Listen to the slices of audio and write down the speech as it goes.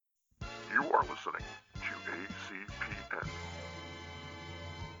You are listening to ACPN.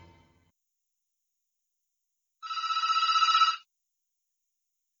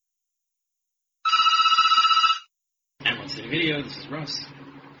 Emerald City Video, this is Russ.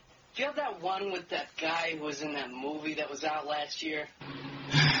 Do you have that one with that guy who was in that movie that was out last year?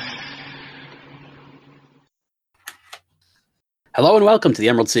 Hello and welcome to the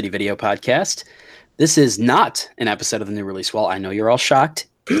Emerald City Video Podcast. This is not an episode of the new release. Well, I know you're all shocked.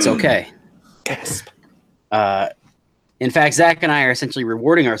 It's okay. Gasp. In fact, Zach and I are essentially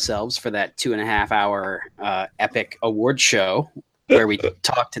rewarding ourselves for that 2.5-hour epic award show where we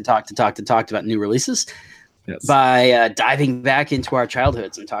talked about new releases by diving back into our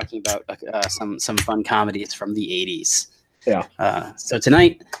childhoods and talking about some fun comedies from the 80s. Yeah. So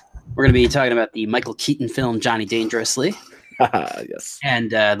tonight we're going to be talking about the Michael Keaton film Johnny Dangerously. Yes. And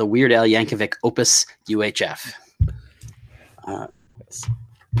the Weird Al Yankovic opus UHF.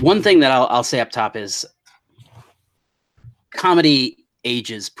 One thing that I'll say up top is comedy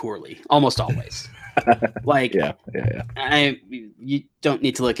ages poorly, almost always. You don't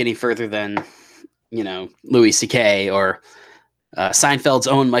need to look any further than, Louis C.K. or Seinfeld's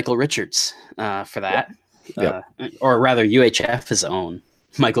own Michael Richards for that. Or rather UHF's own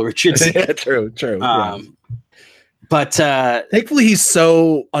Michael Richards. Yeah, true. But thankfully, he's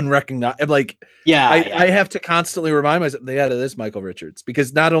so unrecognizable. I have to constantly remind myself, that is Michael Richards,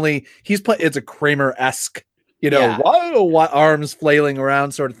 because not only it's a Kramer-esque, arms flailing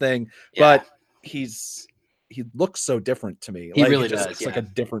around sort of thing, but he looks so different to me. He really does. Looks like a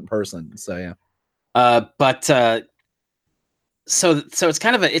different person. So yeah. So it's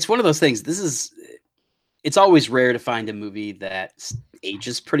kind of it's one of those things. It's always rare to find a movie that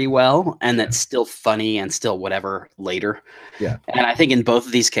ages pretty well and that's still funny and still whatever later. Yeah. And I think in both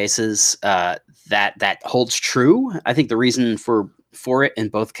of these cases, that holds true. I think the reason for it in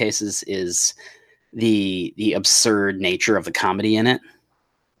both cases is the absurd nature of the comedy in it.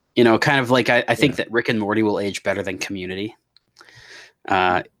 Kind of like I think that Rick and Morty will age better than Community.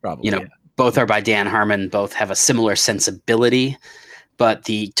 Probably. Both are by Dan Harmon. Both have a similar sensibility. But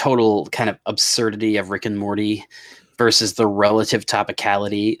the total kind of absurdity of Rick and Morty versus the relative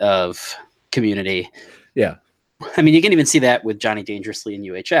topicality of Community. Yeah. I mean, you can even see that with Johnny Dangerously and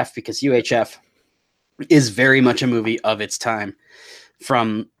UHF, because UHF is very much a movie of its time,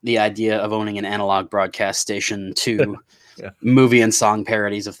 from the idea of owning an analog broadcast station to movie and song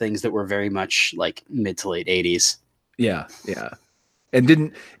parodies of things that were very much like mid to late 80s. Yeah. Yeah.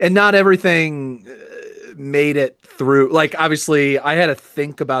 And not everything made it through. Like, obviously I had to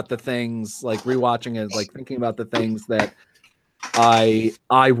think about the things, like rewatching it, like thinking about the things that I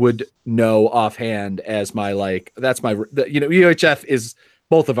would know offhand as my, that's my, UHF is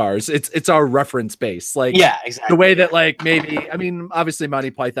both of ours. It's our reference base. Exactly. The way that maybe, I mean, obviously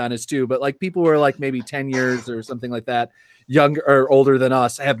Monty Python is too, but people who are maybe 10 years or something like that, younger or older than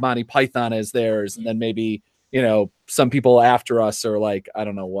us, have Monty Python as theirs. And then maybe, some people after us are I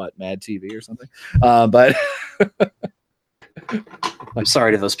don't know what, Mad TV or something. But I'm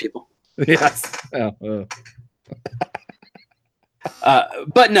sorry to those people. Yes.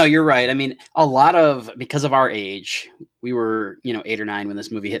 But no, you're right. I mean, because of our age, we were, 8 or 9 when this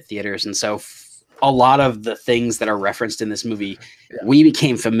movie hit theaters. And so a lot of the things that are referenced in this movie, we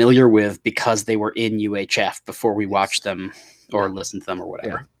became familiar with because they were in UHF before we watched them or listened to them or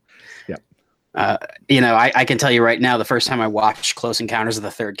whatever. I can tell you right now, the first time I watched Close Encounters of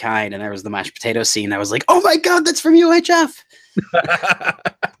the Third Kind and there was the mashed potato scene, I was like, oh my God, that's from UHF. I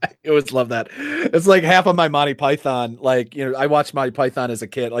always love that. It's like half of my Monty Python. I watched Monty Python as a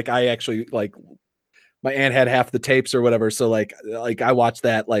kid. I actually my aunt had half the tapes or whatever. So I watched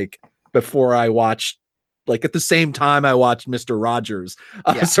that before I watched, at the same time I watched Mr. Rogers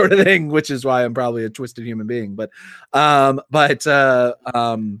sort of thing, which is why I'm probably a twisted human being. But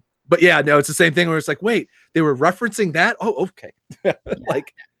yeah, no, it's the same thing where it's wait, they were referencing that. Oh, okay.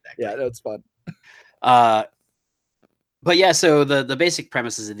 It's fun. But yeah, so the basic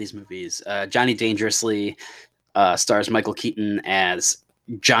premises of these movies, Johnny Dangerously stars Michael Keaton as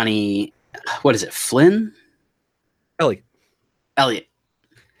Johnny, what is it, Flynn? Elliot.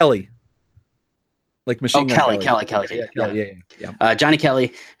 Machine Gun Kelly. Yeah. Johnny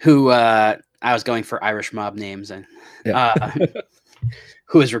Kelly, who I was going for Irish mob names, and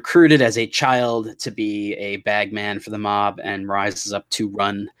who is recruited as a child to be a bagman for the mob and rises up to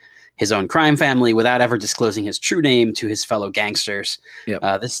run his own crime family without ever disclosing his true name to his fellow gangsters.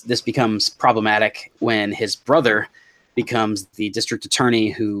 This becomes problematic when his brother becomes the district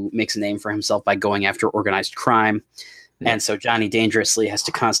attorney who makes a name for himself by going after organized crime. And so Johnny Dangerously has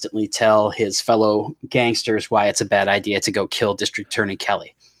to constantly tell his fellow gangsters why it's a bad idea to go kill District Attorney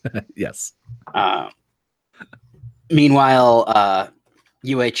Kelly. Yes. Meanwhile,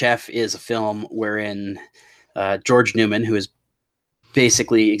 UHF is a film wherein George Newman, who is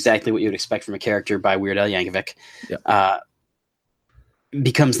basically exactly what you would expect from a character by Weird Al Yankovic,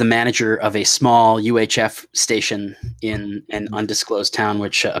 becomes the manager of a small UHF station in an undisclosed town,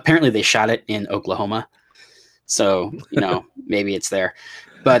 which apparently they shot it in Oklahoma. So, maybe it's there.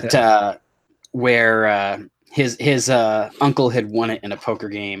 But where his uncle had won it in a poker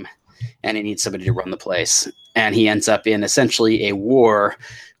game, and he needs somebody to run the place. And he ends up in essentially a war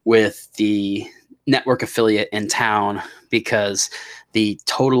with the network affiliate in town because the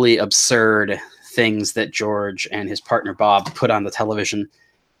totally absurd things that George and his partner Bob put on the television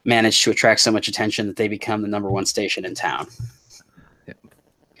managed to attract so much attention that they become the #1 station in town.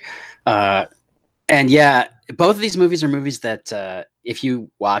 And yeah, both of these movies are movies that if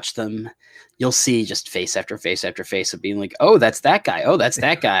you watch them, you'll see just face after face after face of being like, oh, that's that guy. Oh, that's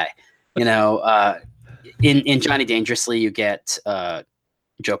that guy. In Johnny Dangerously, you get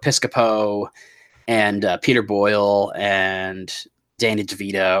Joe Piscopo and Peter Boyle and Danny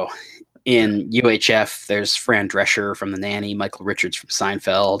DeVito. In UHF, there's Fran Drescher from The Nanny, Michael Richards from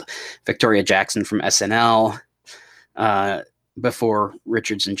Seinfeld, Victoria Jackson from SNL, before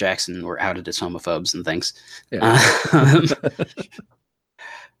Richards and Jackson were outed as homophobes and things. Yeah.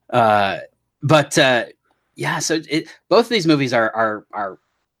 So both of these movies are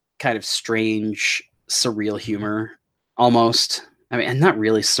kind of strange, surreal humor, almost. I mean, and not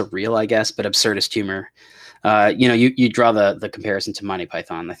really surreal, I guess, but absurdist humor. You draw the comparison to Monty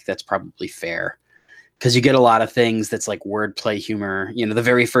Python. I think that's probably fair because you get a lot of things that's like wordplay humor. The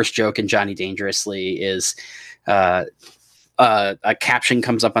very first joke in Johnny Dangerously is a caption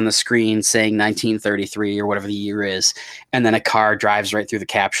comes up on the screen saying 1933 or whatever the year is, and then a car drives right through the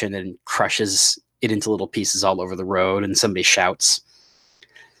caption and crushes it into little pieces all over the road, and somebody shouts.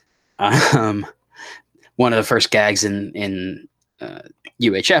 One of the first gags in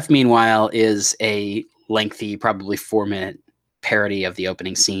UHF, meanwhile, is a lengthy, probably 4-minute parody of the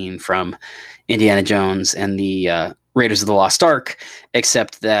opening scene from Indiana Jones and the Raiders of the Lost Ark,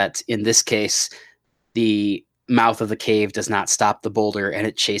 except that in this case, the mouth of the cave does not stop the boulder, and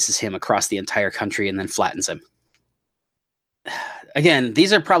it chases him across the entire country and then flattens him. Again,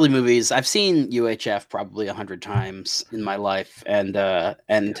 these are probably movies I've seen UHF probably 100 times in my life, and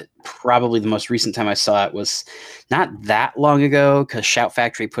probably the most recent time I saw it was not that long ago because Shout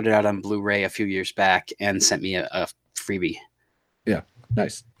Factory put it out on Blu-ray a few years back and sent me a freebie. Yeah,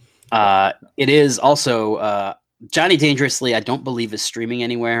 nice. It is also Johnny Dangerously. I don't believe is streaming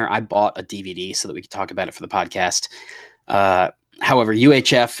anywhere. I bought a DVD so that we could talk about it for the podcast. However,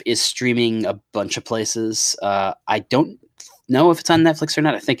 UHF is streaming a bunch of places. I don't know if it's on Netflix or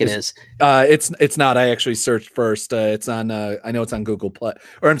not. I think it is. It's not. I actually searched first. It's on. I know it's on Google Play.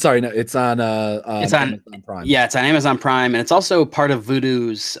 Or I'm sorry, no, it's on. It's on Amazon Prime. Yeah, it's on Amazon Prime, and it's also part of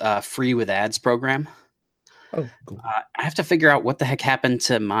Vudu's free with ads program. Oh, cool. I have to figure out what the heck happened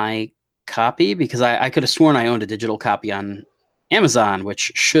to my copy because I could have sworn I owned a digital copy on Amazon,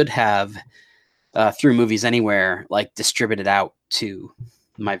 which should have through Movies Anywhere like distributed out to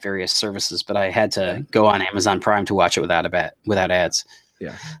my various services, but I had to go on Amazon Prime to watch it without ads.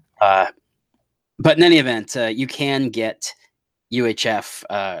 Yeah. But in any event, you can get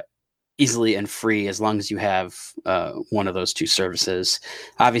UHF easily and free as long as you have one of those two services.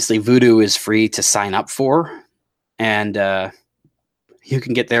 Obviously, Vudu is free to sign up for, and you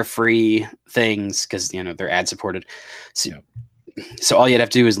can get their free things because they're ad supported. So all you'd have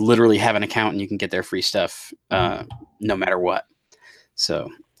to do is literally have an account, and you can get their free stuff no matter what.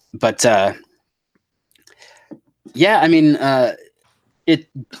 So, but yeah, I mean, it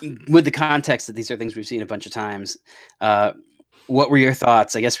with the context that these are things we've seen a bunch of times. What were your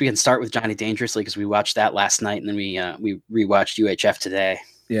thoughts? I guess we can start with Johnny Dangerously because we watched that last night, and then we rewatched UHF today.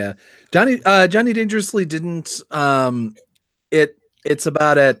 Yeah, Johnny Dangerously didn't. It's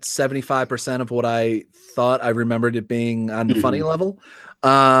about at 75% of what I thought I remembered it being on the funny level,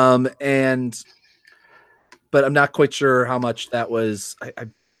 but I'm not quite sure how much that was.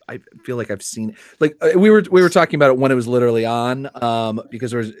 I feel like I've seen like we were talking about it when it was literally on,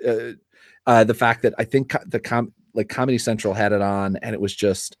 because there was the fact that I think Comedy Central had it on and it was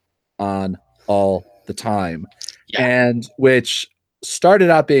just on all the time, and which started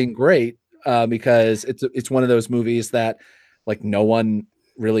out being great because it's one of those movies that like no one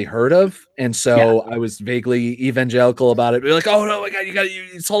really heard of, and so I was vaguely evangelical about it. We're like, oh no, my God,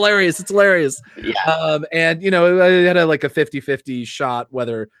 it's hilarious, and I had a 50-50 shot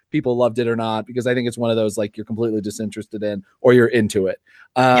whether people loved it or not, because I think it's one of those like you're completely disinterested in or you're into it,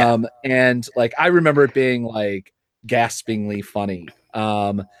 and like I remember it being like gaspingly funny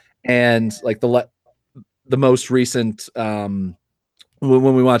And like the most recent when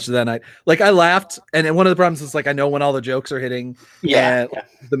we watched it that night, like I laughed, and one of the problems is like I know when all the jokes are hitting, the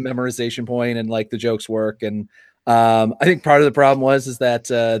memorization point and like the jokes work, and I think part of the problem is that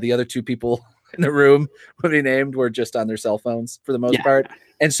the other two people in the room when we named were just on their cell phones for the most part,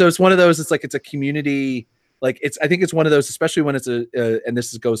 and so it's one of those. It's like it's a community. Like I think it's one of those, especially when it's and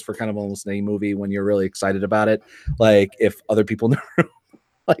this goes for kind of almost any movie when you're really excited about it. Like if other people in the room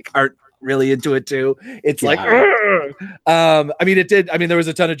like aren't really into it too, it's like I mean it did. I mean there was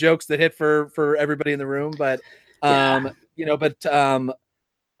a ton of jokes that hit for everybody in the room, but I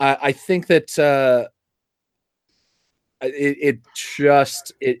think that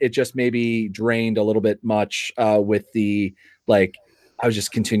it just maybe drained a little bit much with the like. I was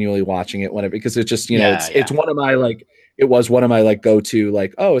just continually watching it whenever, because it's just, it's one of my like, it was one of my like go-to,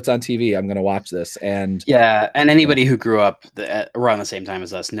 like, oh, it's on TV, I'm going to watch this. And and anybody who grew up around the same time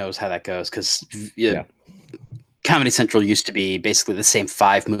as us knows how that goes. Cause Comedy Central used to be basically the same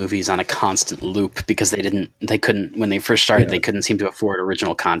 5 movies on a constant loop because they couldn't, when they first started, they couldn't seem to afford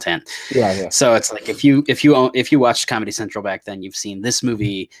original content. So it's like, if you watched Comedy Central back then, you've seen this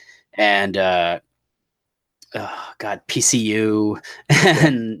movie and, PCU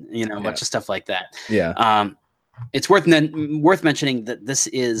and a bunch of stuff like that. It's worth mentioning that this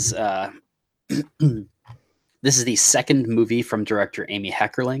is the second movie from director Amy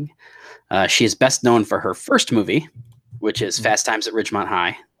Heckerling. She is best known for her first movie, which is Fast Times at Ridgemont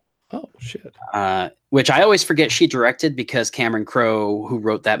High. Oh shit! Which I always forget she directed because Cameron Crowe, who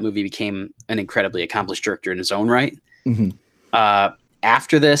wrote that movie, became an incredibly accomplished director in his own right.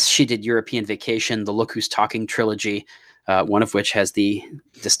 After this, she did European Vacation, the Look Who's Talking trilogy, one of which has the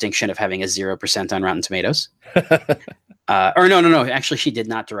distinction of having a 0% on Rotten Tomatoes. Or no. Actually, she did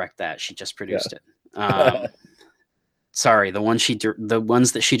not direct that. She just produced it. Sorry, the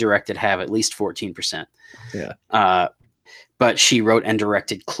ones that she directed have at least 14%. But she wrote and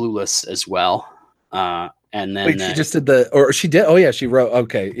directed Clueless as well. And then she just did she wrote.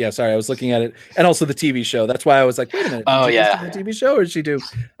 Okay, yeah. Sorry, I was looking at it, and also the TV show. That's why I was like, wait a minute. Oh yeah, the TV show, or did she do?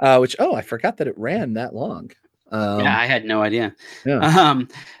 I forgot that it ran that long. I had no idea.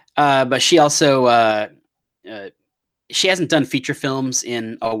 But she also she hasn't done feature films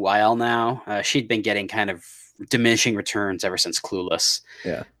in a while now. She'd been getting kind of diminishing returns ever since Clueless.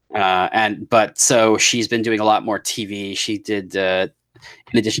 So she's been doing a lot more TV. She did.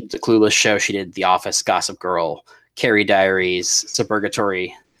 In addition to Clueless show, she did The Office, Gossip Girl, Carrie Diaries,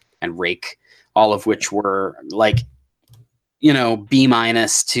 Suburgatory, and Rake, all of which were like, B-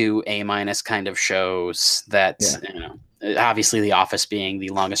 to A- kind of shows that, obviously The Office being the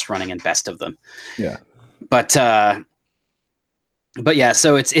longest running and best of them. But yeah,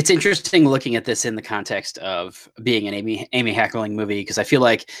 so it's interesting looking at this in the context of being an Amy Heckerling movie, because I feel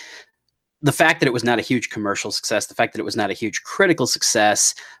like the fact that it was not a huge commercial success, the fact that it was not a huge critical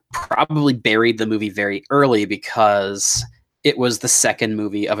success, probably buried the movie very early, because it was the second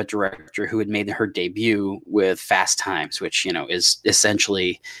movie of a director who had made her debut with Fast Times, which, is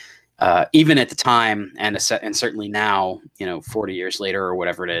essentially, even at the time and certainly now, 40 years later or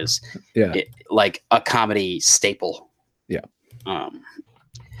whatever it is, like a comedy staple.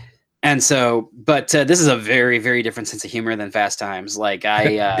 And so, but this is a very, very different sense of humor than Fast Times. Like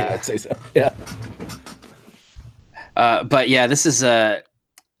I'd say so. But yeah, this is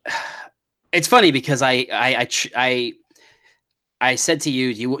it's funny because I said to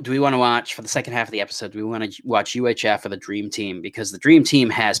you, do we want to watch for the second half of the episode? Do we want to watch UHF or the Dream Team? Because the Dream Team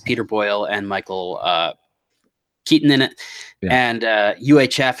has Peter Boyle and Michael Keaton in it, and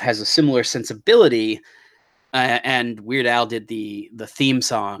UHF has a similar sensibility. And Weird Al did the theme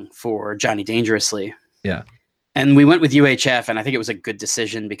song for Johnny Dangerously. And we went with UHF, and I think it was a good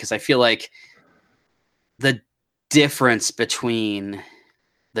decision because I feel like the difference between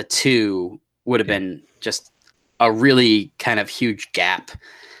the two would have been just a really kind of huge gap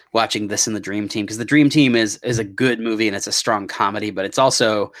watching this in the Dream Team, because the Dream Team is a good movie and it's a strong comedy, but it's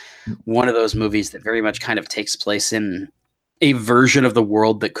also one of those movies that very much kind of takes place in a version of the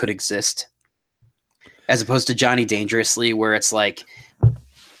world that could exist, as opposed to Johnny Dangerously, where it's like,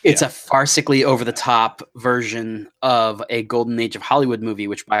 it's a farcically over-the-top version of a golden age of Hollywood movie,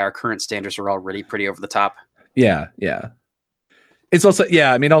 which by our current standards are already pretty over the top. It's also,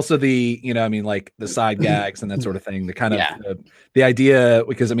 also the, like the side gags and that sort of thing, the kind of the idea,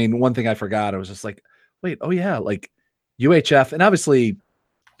 because one thing I forgot, I was just like, wait, like UHF, and obviously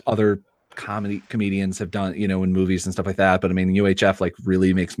other comedians have done, in movies and stuff like that, but UHF like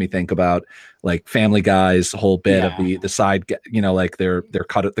really makes me think about like Family Guy's whole bit of the side, like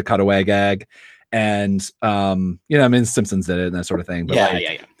the cutaway gag, And you know, I mean, Simpsons did it and that sort of thing. But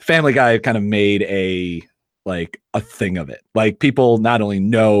Yeah. Family Guy kind of made a thing of it. Like people not only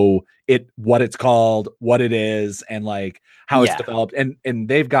know what it's called, what it is, and like how it's developed, and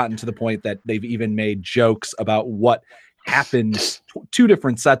they've gotten to the point that they've even made jokes about what happened. Two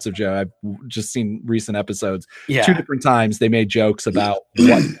different sets of Joe. I've just seen recent episodes. Yeah. 2 different times they made jokes about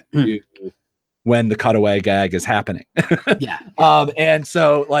what to do when the cutaway gag is happening. Yeah. And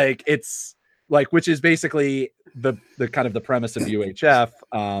so like it's like, which is basically the kind of the premise of UHF.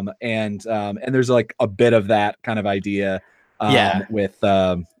 And there's like a bit of that kind of idea with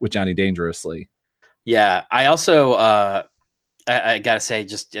Johnny Dangerously. Yeah. I also I gotta say,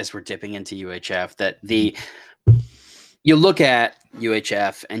 just as we're dipping into UHF, that you look at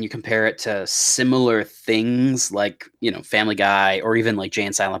UHF and you compare it to similar things like, you know, Family Guy or even like Jay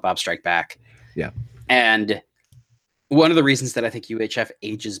and Silent Bob Strike Back. Yeah. And one of the reasons that I think UHF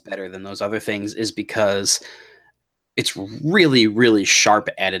ages better than those other things is because it's really, really sharp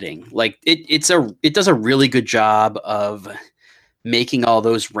editing. Like it does a really good job of making all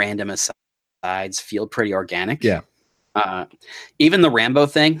those random asides feel pretty organic. Yeah. Even the Rambo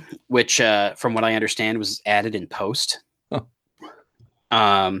thing, which from what I understand was added in post. Huh.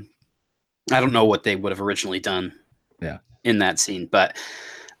 I don't know what they would have originally done in that scene, but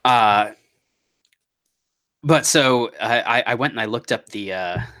so I went and I looked up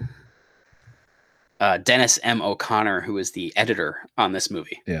the Dennis M. O'Connor, who is the editor on this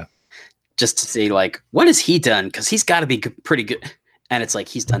movie. Yeah. Just to see like, what has he done? Because he's got to be pretty good. And it's like,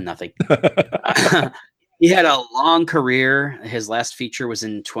 he's done nothing. He had a long career. His last feature was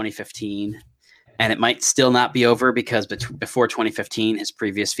in 2015. And it might still not be over because before 2015, his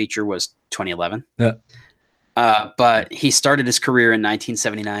previous feature was 2011. Yeah. But he started his career in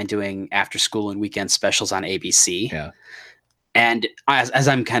 1979 doing after school and weekend specials on ABC. Yeah. And as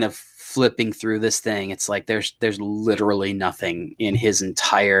I'm kind of flipping through this thing, it's like there's literally nothing in his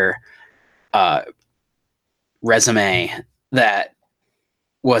entire resume that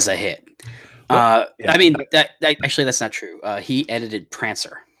was a hit. I mean, actually, that's not true. He edited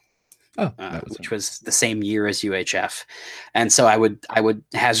Prancer. Which was the same year as UHF, and so I would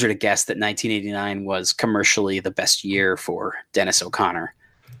hazard a guess that 1989 was commercially the best year for Dennis O'Connor.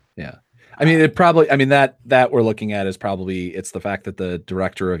 Yeah, I mean that we're looking at is probably it's the fact that the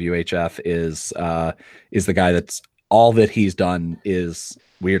director of UHF is the guy that's all that he's done is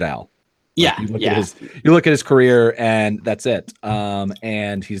Weird Al. Like you look at his career and that's it.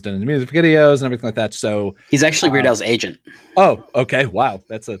 And he's done the music videos and everything like that. So he's actually Weird Al's agent. Oh, okay. Wow,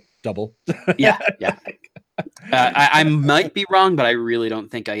 that's a double. Yeah. I might be wrong, but I really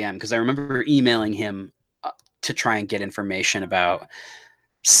don't think I am because I remember emailing him to try and get information about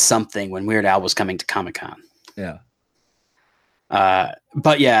something when Weird Al was coming to Comic-Con. Yeah.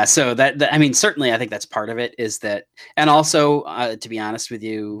 But yeah, so that I mean, certainly I think that's part of it is that, and also to be honest with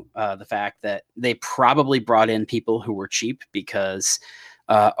you, the fact that they probably brought in people who were cheap because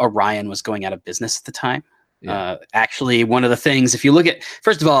Orion was going out of business at the time. Yeah. Actually, one of the things, if you look at,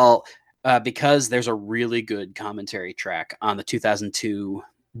 first of all, because there's a really good commentary track on the 2002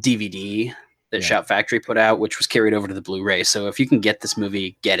 DVD that Shout Factory put out, which was carried over to the Blu-ray. So if you can get this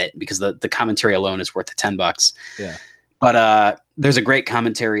movie, get it, because the commentary alone is worth the $10. Yeah. But there's a great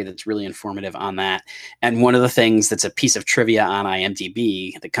commentary that's really informative on that. And one of the things that's a piece of trivia on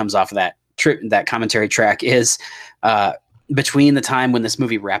IMDb that comes off of that commentary track is between the time when this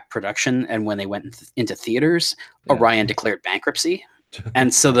movie wrapped production and when they went into theaters, Orion declared bankruptcy.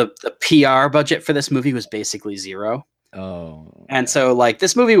 And so the PR budget for this movie was basically zero. Oh. And so like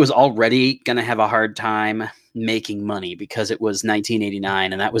this movie was already going to have a hard time making money because it was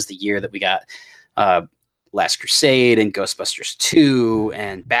 1989 and that was the year that we got Last Crusade and Ghostbusters 2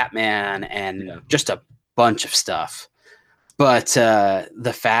 and Batman and just a bunch of stuff. But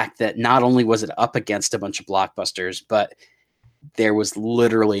the fact that not only was it up against a bunch of blockbusters, but there was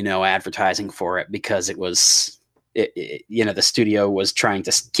literally no advertising for it because it was, the studio was trying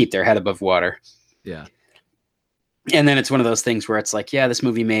to keep their head above water. Yeah. And then it's one of those things where it's like, yeah, this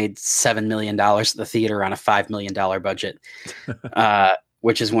movie made $7 million at the theater on a $5 million budget.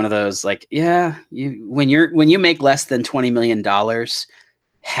 Which is one of those like, when you make less than $20 million,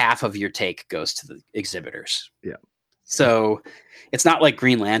 half of your take goes to the exhibitors. Yeah. So it's not like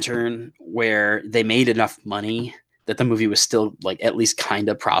Green Lantern where they made enough money that the movie was still like at least kind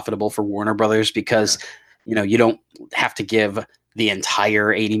of profitable for Warner Brothers because, you don't have to give the entire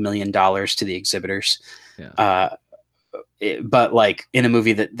 $80 million to the exhibitors. Yeah. But like in a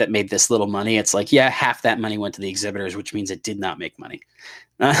movie that made this little money, it's like, half that money went to the exhibitors, which means it did not make money.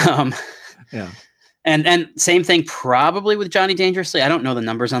 Yeah. And same thing probably with Johnny Dangerously. I don't know the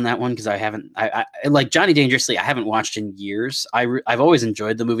numbers on that one because I like Johnny Dangerously. I haven't watched in years. I've always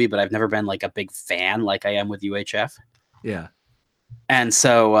enjoyed the movie, but I've never been like a big fan like I am with UHF. Yeah. And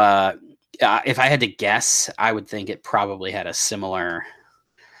so if I had to guess, I would think it probably had a similar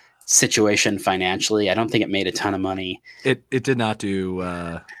situation financially. I don't think it made a ton of money. It did not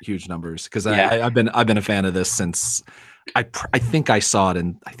do huge numbers because I've been a fan of this since. I think I saw it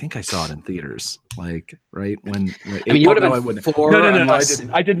in theaters, like right when I mean, you would have been 4. No,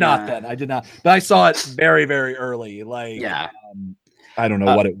 I did not then. I did not. But I saw it very, very early. Like, I don't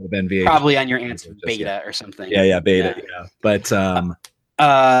know what it would have been. VH, probably on your aunt's beta or something. Yeah, beta. Yeah. But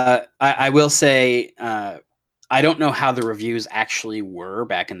I will say I don't know how the reviews actually were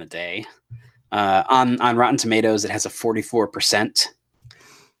back in the day. On Rotten Tomatoes, it has a 44%,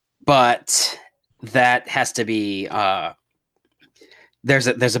 but that has to be there's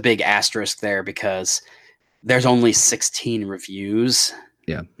a big asterisk there because there's only 16 reviews.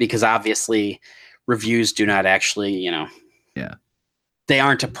 Yeah. Because obviously reviews do not actually, they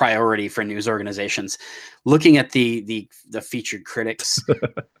aren't a priority for news organizations. Looking at the featured critics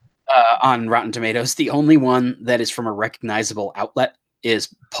on Rotten Tomatoes, the only one that is from a recognizable outlet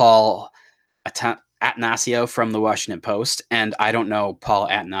is Paul Attanasio from the Washington Post, and I don't know Paul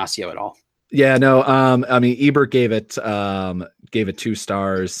Attanasio at all. Yeah, no. I mean, Ebert gave it 2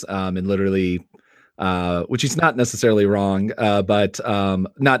 stars, and literally, which is not necessarily wrong, but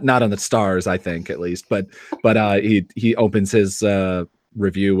not on the stars, I think at least. But he opens his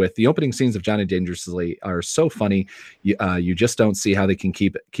review with the opening scenes of Johnny Dangerously are so funny, you just don't see how they can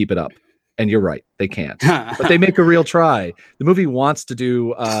keep it up. And you're right, they can't. But they make a real try. The movie wants to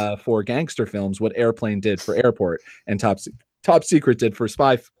do for gangster films what Airplane did for Airport and Top Secret did for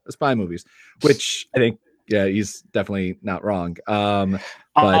spy movies, which I think, he's definitely not wrong. But,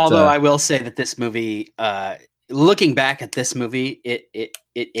 although I will say that this movie, looking back at this movie, it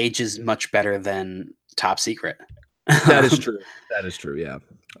ages much better than Top Secret. That is true. That is true. Yeah.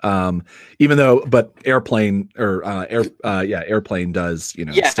 Even though, but Airplane Airplane does,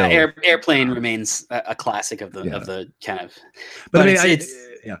 still, Airplane remains a classic of the kind of. But I mean,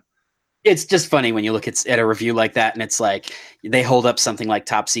 it's just funny when you look at a review like that, and it's like they hold up something like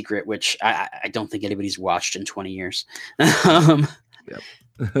Top Secret, which I don't think anybody's watched in 20 years. Yeah,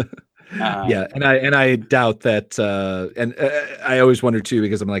 and I doubt that, and I always wonder too,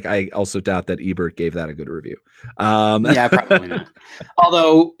 because I'm like, I also doubt that Ebert gave that a good review. Yeah, probably not.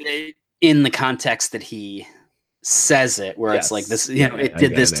 Although in the context that he says it, where it's like this, it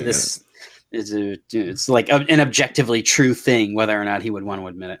did this to this. It's like an objectively true thing, whether or not he would want to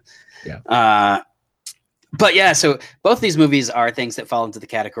admit it. Yeah. But yeah, so both these movies are things that fall into the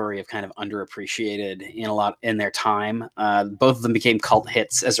category of kind of underappreciated in their time. Both of them became cult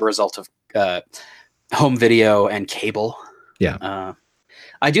hits as a result of home video and cable. Yeah.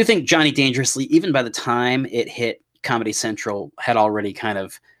 I do think Johnny Dangerously, even by the time it hit Comedy Central, had already kind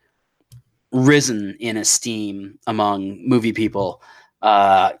of risen in esteem among movie people.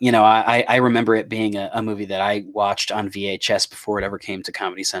 I remember it being a movie that I watched on VHS before it ever came to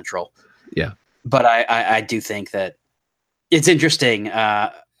Comedy Central. Yeah. But I do think that it's interesting.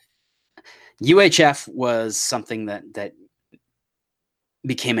 UHF was something that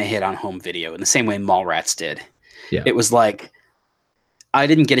became a hit on home video in the same way Mallrats did. Yeah. It was like, I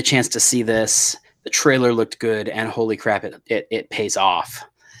didn't get a chance to see this. The trailer looked good, and holy crap, it pays off.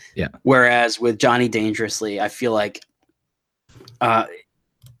 Yeah. Whereas with Johnny Dangerously, I feel like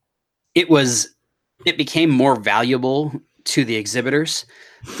it became more valuable to the exhibitors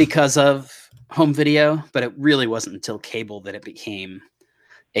because of home video, but it really wasn't until cable that it became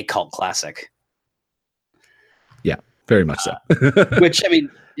a cult classic. Yeah, very much so. Which, I mean,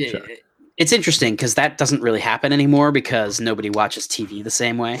 Sure. It's interesting because that doesn't really happen anymore because nobody watches TV the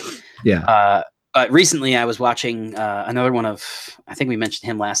same way. Yeah. But recently I was watching another one of, I think we mentioned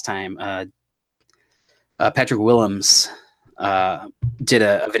him last time, Patrick Willems did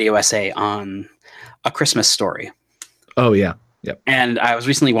a video essay on A Christmas Story. Oh, yeah. Yep. And I was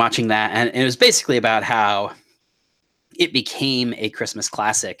recently watching that, and it was basically about how it became a Christmas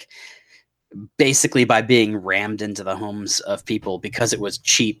classic basically by being rammed into the homes of people because it was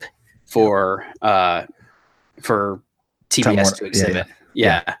cheap for TBS to exhibit.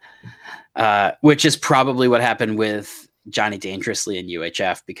 Yeah. Which is probably what happened with Johnny Dangerously and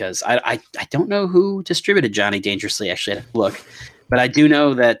UHF, because I don't know who distributed Johnny Dangerously. Actually, I have to look, but I do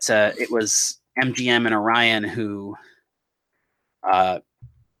know that it was MGM and Orion who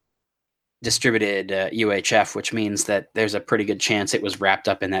distributed UHF, which means that there's a pretty good chance it was wrapped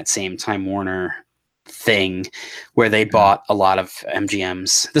up in that same Time Warner thing where they bought a lot of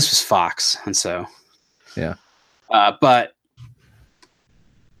MGM's. This was Fox, and so Yeah. But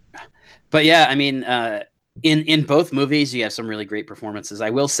yeah, I mean, in both movies, you have some really great performances. I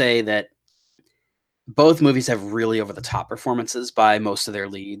will say that both movies have really over the top performances by most of their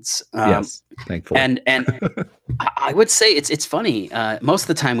leads. Yes, thankfully. And I would say it's funny. Most of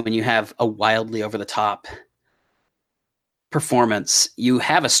the time when you have a wildly over the top performance, you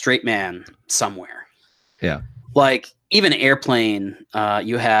have a straight man somewhere. Yeah. Like even Airplane,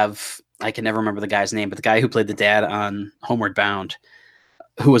 you have, I can never remember the guy's name, but the guy who played the dad on Homeward Bound,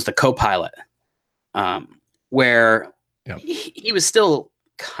 who was the co-pilot, where he was still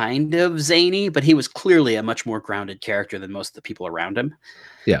kind of zany, but he was clearly a much more grounded character than most of the people around him.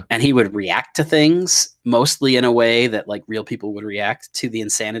 Yeah. And he would react to things mostly in a way that like real people would react to the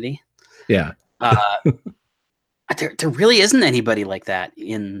insanity. Yeah. There really isn't anybody like that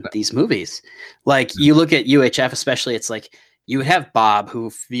in these movies. Like you look at UHF, especially, it's like you would have Bob, who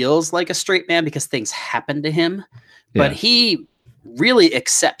feels like a straight man because things happen to him, but he really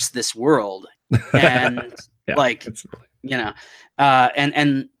accepts this world. And you know,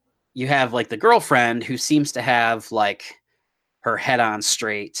 and you have like the girlfriend who seems to have like her head on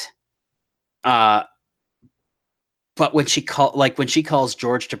straight. But when she calls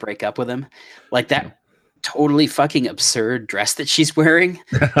George to break up with him, like that totally fucking absurd dress that she's wearing,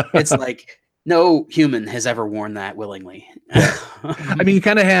 it's like no human has ever worn that willingly. I mean, you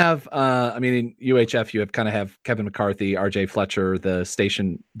kind of have, in UHF, you have Kevin McCarthy, RJ Fletcher, the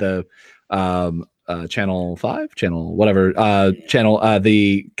station, the channel 5, channel whatever, channel,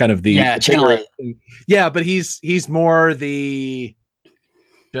 the kind of the channel 8. Yeah, but he's more the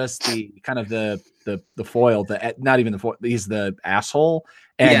kind of the foil, not even the foil, he's the asshole,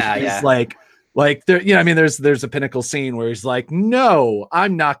 and he's like there, there's a pinnacle scene where he's like, no,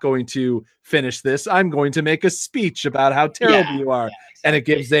 I'm not going to finish this. I'm going to make a speech about how terrible you are. Yeah, exactly. And it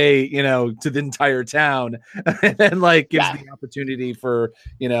gives to the entire town, and then like gives the opportunity for,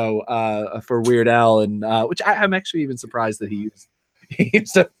 for Weird Al, and which I'm actually even surprised that he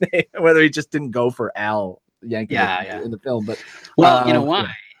used whether he just didn't go for Al Yankovic in the film. But you know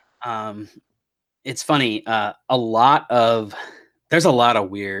why? It's funny. There's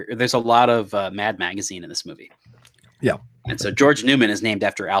a lot of Mad Magazine in this movie. Yeah. And so George Newman is named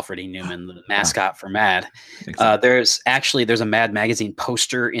after Alfred E. Newman, the mascot for Mad. There's a Mad Magazine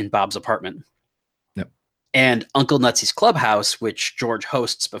poster in Bob's apartment. Yep. And Uncle Nutsy's Clubhouse, which George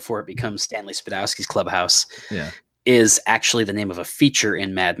hosts before it becomes Stanley Spadowski's Clubhouse, is actually the name of a feature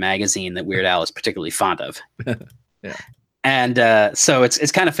in Mad Magazine that Weird Al is particularly fond of. Yeah. And so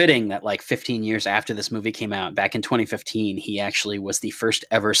it's kind of fitting that like 15 years after this movie came out, back in 2015, he actually was the first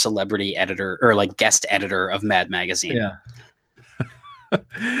ever celebrity editor or like guest editor of Mad Magazine. Yeah.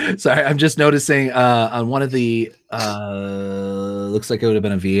 Sorry, I'm just noticing on one of the looks like it would have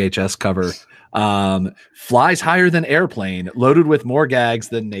been a VHS cover. Flies higher than airplane, loaded with more gags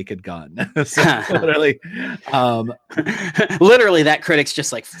than Naked Gun. So literally, literally, that critic's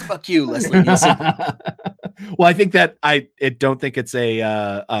just like, "Fuck you, Leslie Nielsen." Well, I think that I don't think it's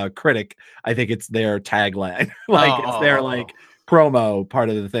a critic. I think it's their tagline. It's their like promo part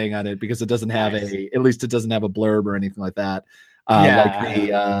of the thing on it, because it doesn't have at least it doesn't have a blurb or anything like that. Like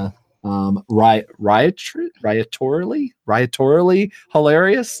the riotorily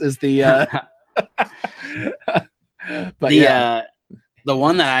hilarious is the but the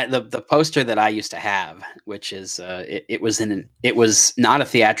one that the poster that I used to have, which is it was not a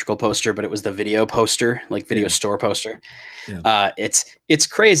theatrical poster, but it was the video poster, like video store poster. It's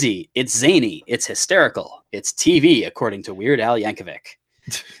crazy, it's zany, it's hysterical, it's TV according to Weird Al Yankovic.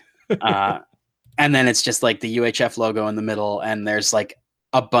 And then it's just like the UHF logo in the middle, and there's like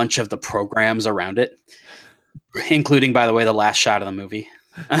a bunch of the programs around it, including, by the way, the last shot of the movie.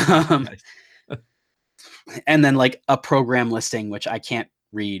 And then like a program listing, which I can't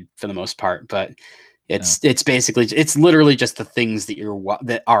read for the most part, but it's basically, it's literally just the things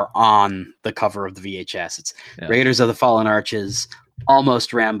that are on the cover of the VHS. It's Raiders of the Fallen Arches,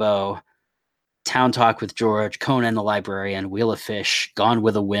 Almost Rambo, Town Talk with George, Conan the Librarian, Wheel of Fish, Gone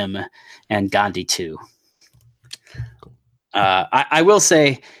with a Whim, and Gandhi 2. I will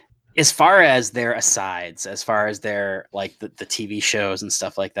say, as far as their asides, as far as their like the TV shows and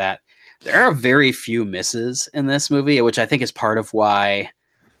stuff like that, there are very few misses in this movie, which I think is part of why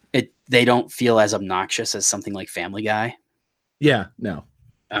they don't feel as obnoxious as something like Family Guy. Yeah, no.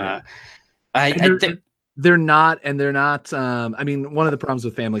 They're not. I mean, one of the problems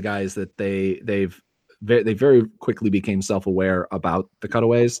with Family Guy is that they very quickly became self-aware about the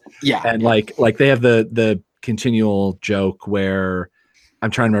cutaways. Yeah, and like they have the continual joke where I'm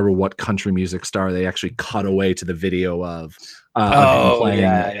trying to remember what country music star they actually cut away to the video of him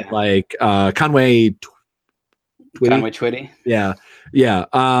playing, like Conway Conway Twitty. Yeah.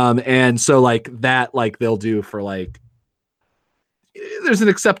 And so like that, like they'll do for like, there's an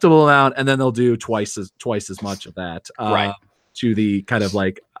acceptable amount, and then they'll do twice as much of that. Right. To the kind of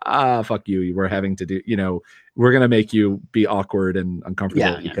like, fuck you, we're having to do, we're gonna make you be awkward and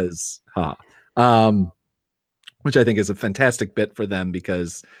uncomfortable because, which I think is a fantastic bit for them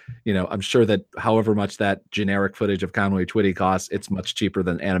because, I'm sure that however much that generic footage of Conway Twitty costs, it's much cheaper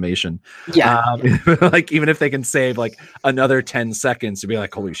than animation. Yeah. Like even if they can save like another 10 seconds to be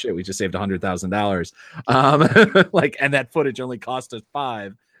like, holy shit, we just saved $100,000. Like, and that footage only cost us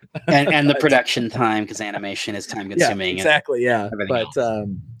 $5. and the production time, because animation is time consuming. Yeah, exactly. Yeah.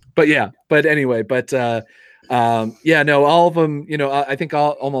 All of them, I think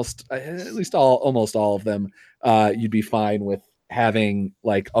almost all of them, you'd be fine with having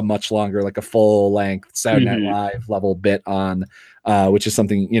like a much longer, like a full length Saturday Night Live level bit on, which is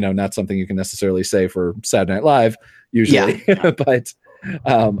something, not something you can necessarily say for Saturday Night Live usually, but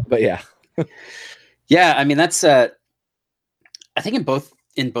yeah. Yeah. I mean, that's, I think in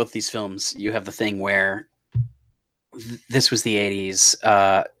both these films, you have the thing where this was the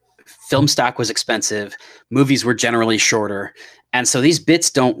 80s, film stock was expensive, movies were generally shorter, and so these bits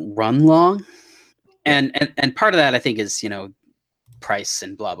don't run long. And part of that, I think, is, price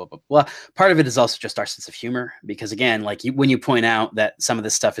and blah, blah, blah, blah. Part of it is also just our sense of humor, because again, like when you point out that some of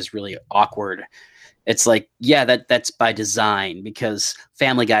this stuff is really awkward, it's like, yeah, that's by design, because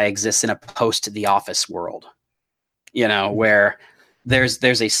Family Guy exists in a post The Office world, where there's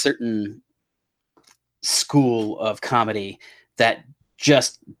a certain school of comedy that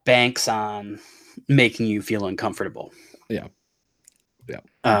just banks on making you feel uncomfortable. Yeah.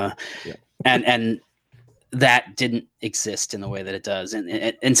 And that didn't exist in the way that it does.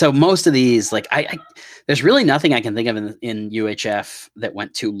 And so most of these, like I there's really nothing I can think of in UHF that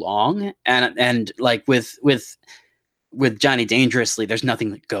went too long. And like with Johnny Dangerously, there's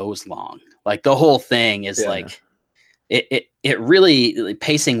nothing that goes long. Like the whole thing is like, it really,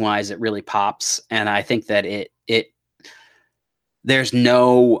 pacing wise, it really pops. And I think that there's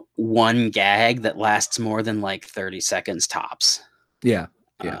no one gag that lasts more than like 30 seconds tops. Yeah.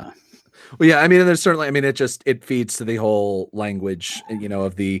 Well, yeah, I mean, there's certainly, it feeds to the whole language,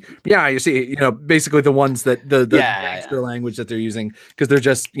 of the, you see, basically the ones that the gangster language that they're using, because they're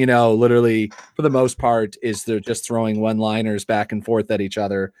just, literally for the most part they're just throwing one-liners back and forth at each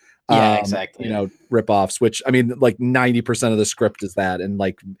other. Yeah, exactly. Rip-offs, which, like 90% of the script is that, and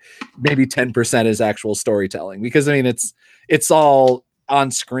like maybe 10% is actual storytelling, because it's all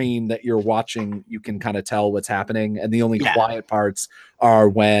on screen that you're watching. You can kind of tell what's happening, and the only quiet parts are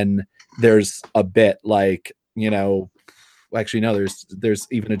when there's a bit like, actually no, there's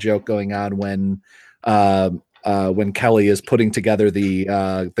even a joke going on when Kelly is putting together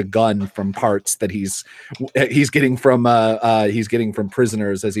the gun from parts that he's getting from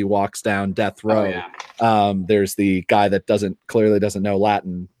prisoners as he walks down death row. There's the guy that clearly doesn't know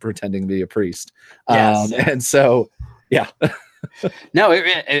Latin pretending to be a priest. And so no,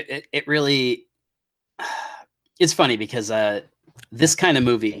 it really, it's funny because this kind of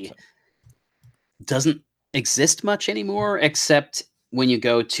movie doesn't exist much anymore, except when you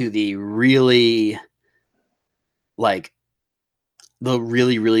go to the really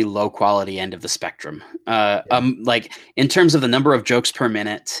really low quality end of the spectrum. Like in terms of the number of jokes per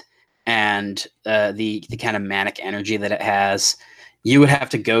minute and the kind of manic energy that it has, you would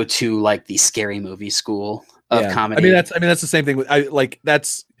have to go to like the Scary Movie school of comedy. That's the same thing with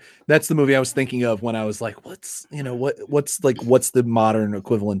that's the movie I was thinking of when I was like, what's the modern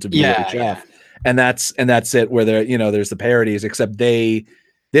equivalent of UHF? Yeah. And that's it, where there's the parodies, except they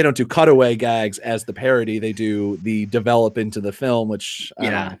don't do cutaway gags as the parody. They do the develop into the film, which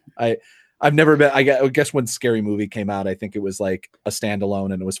I've never been. I guess when Scary Movie came out, I think it was like a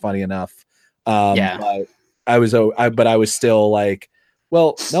standalone and it was funny enough. But I was still like,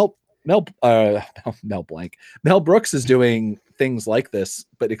 well, Mel Brooks is doing things like this,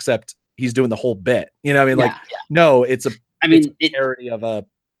 but except he's doing the whole bit. No, it's a parody of a.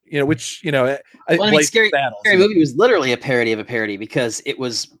 Scary Movie was literally a parody of a parody, because it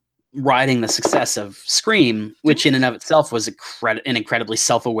was riding the success of Scream, which in and of itself was an incredibly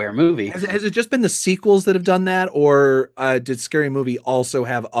self-aware movie. Has it just been the sequels that have done that, or did Scary Movie also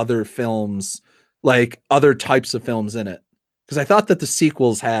have other films, like other types of films in it? Because I thought that the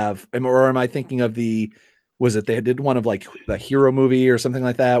sequels have, or am I thinking of they did one of like the Hero movie or something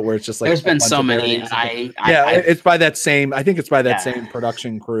like that, where it's just like there's been so many. It's by that same. I think it's by that same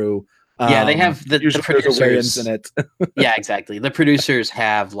production crew. They have the producers in it. Yeah, exactly. The producers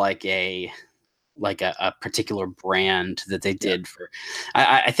have like a particular brand that they did for.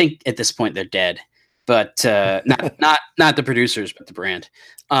 I think at this point they're dead, but not the producers, but the brand,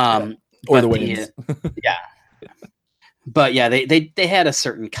 or but the Wayans. Yeah. But yeah, they had a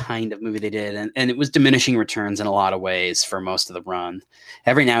certain kind of movie they did, and it was diminishing returns in a lot of ways for most of the run.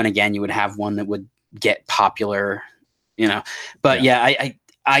 Every now and again, you would have one that would get popular, But I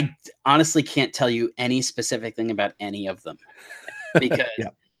honestly can't tell you any specific thing about any of them because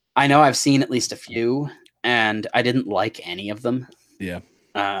I know I've seen at least a few, and I didn't like any of them. Yeah.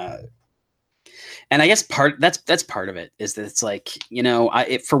 And I guess that's part of it is that it's like,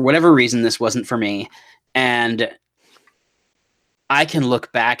 for whatever reason, this wasn't for me, and I can look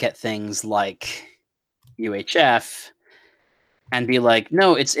back at things like UHF and be like,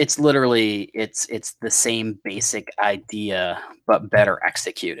 no, it's literally it's the same basic idea but better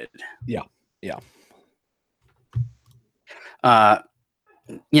executed. Yeah.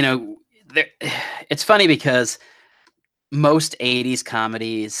 It's funny because most 80s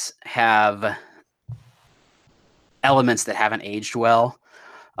comedies have elements that haven't aged well.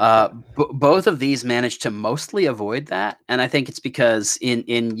 Both of these managed to mostly avoid that, and I think it's because in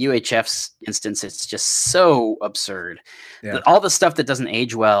UHF's instance, it's just so absurd. Yeah. All the stuff that doesn't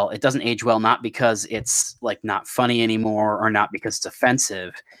age well, it doesn't age well not because it's like not funny anymore or not because it's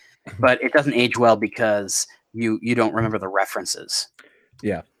offensive, but it doesn't age well because you don't remember the references.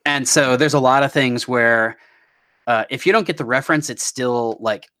 Yeah, and so there's a lot of things where if you don't get the reference, it's still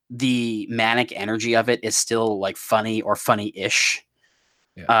like the manic energy of it is still like funny or funny-ish.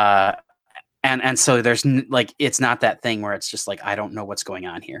 Yeah. And so there's like, it's not that thing where it's just like, I don't know what's going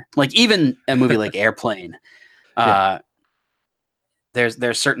on here. Like even a movie like Airplane,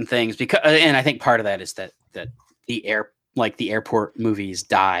 there's certain things and I think part of that is that the airport movies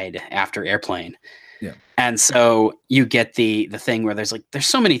died after Airplane. Yeah. And so you get the thing where there's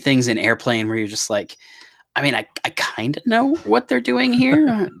so many things in Airplane where you're just like, I mean, I kind of know what they're doing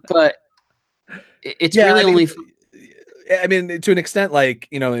here, but it's really only. I mean, to an extent, like,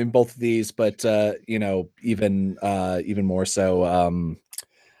 in both of these, but, even more so,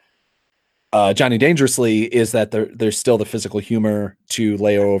 Johnny Dangerously is that there's still the physical humor to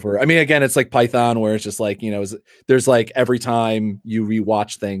lay over. I mean, again, it's like Python where it's just like, there's like every time you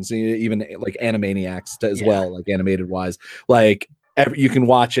rewatch things, even like Animaniacs as well, like animated wise, like you can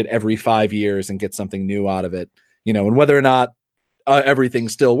watch it every 5 years and get something new out of it, and whether or not everything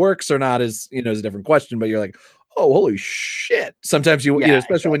still works or not is a different question, but you're like, oh, holy shit. Sometimes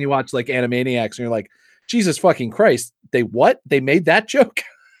especially when you watch like Animaniacs and you're like, Jesus fucking Christ, they made that joke.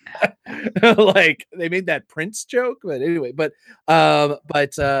 Like they made that Prince joke, but anyway,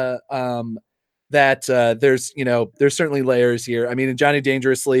 there's certainly layers here. I mean, in Johnny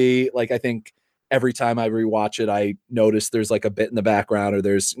Dangerously, like I think every time I rewatch it, I notice there's like a bit in the background or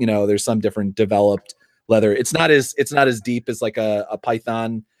there's some different developed leather. It's not as deep as like a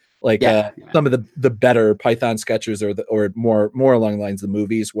Python. Like some of the better Python sketches or more along the lines of the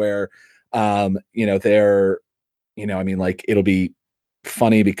movies where, they're, I mean, like it'll be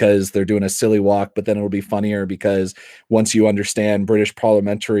funny because they're doing a silly walk, but then it'll be funnier because once you understand British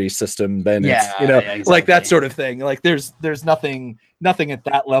parliamentary system, then it's, exactly. Like that sort of thing. Like there's nothing at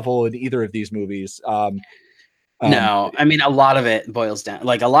that level in either of these movies. No, I mean, a lot of it boils down,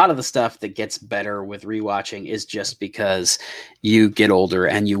 like a lot of the stuff that gets better with rewatching is just because you get older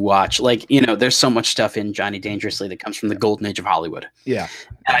and you watch, like, there's so much stuff in Johnny Dangerously that comes from the golden age of Hollywood. Yeah.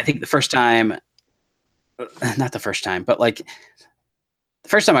 And I think the first time I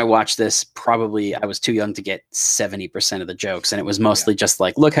watched this, probably I was too young to get 70% of the jokes. And it was mostly just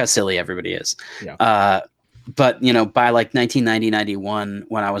like, look how silly everybody is. Yeah. But, by like 1990, 91,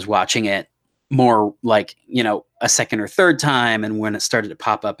 when I was watching it, more like, a second or third time, and when it started to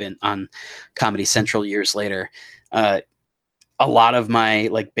pop up on Comedy Central years later, a lot of my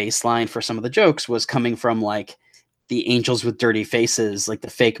like baseline for some of the jokes was coming from like the Angels with Dirty Faces, like the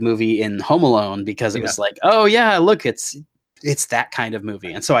fake movie in Home Alone, because it was like, oh yeah, look, it's that kind of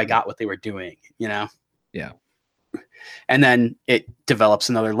movie, and so I got what they were doing, Yeah. And then it develops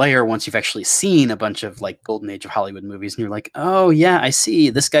another layer once you've actually seen a bunch of like golden age of Hollywood movies, and you're like, oh yeah, I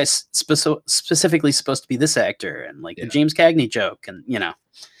see. This guy's specifically supposed to be this actor, and like the James Cagney joke, and Yeah.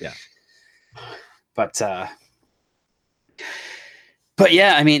 But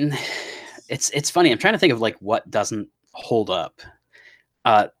yeah, I mean, it's funny. I'm trying to think of like what doesn't hold up.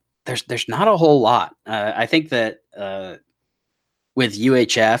 There's not a whole lot. I think that with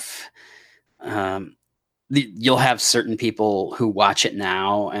UHF, you'll have certain people who watch it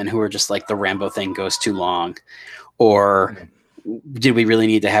now and who are just like, the Rambo thing goes too long, or did we really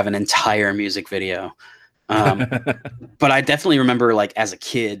need to have an entire music video? But I definitely remember, like, as a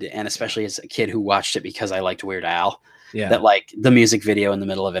kid, and especially as a kid who watched it because I liked Weird Al, Yeah. that like the music video in the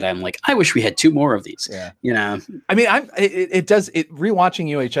middle of it, I'm like, I wish we had 2 more of these. Yeah. You know, I mean, rewatching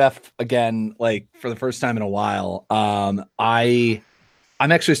UHF again, like for the first time in a while. I'm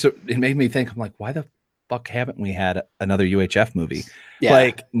actually, so it made me think, I'm like, why the fuck haven't we had another UHF movie? Yeah.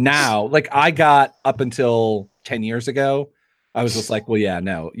 Like now, like I got up until 10 years ago, I was just like, well, yeah,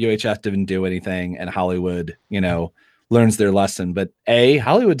 no, UHF didn't do anything, and Hollywood, learns their lesson. But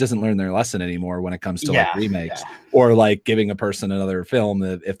Hollywood doesn't learn their lesson anymore when it comes to like remakes or like giving a person another film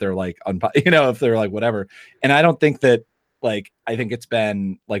if they're like, if they're like whatever. And I don't think that, like, I think it's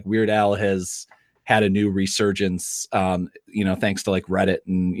been like Weird Al has had a new resurgence, thanks to like Reddit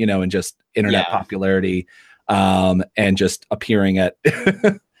and, and just internet popularity, and just appearing at,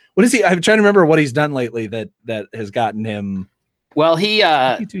 what is he? I'm trying to remember what he's done lately that has gotten him. Well, he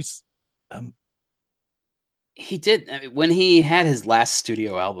did, I mean, when he had his last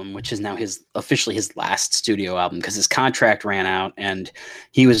studio album, which is now officially his last studio album, because his contract ran out, and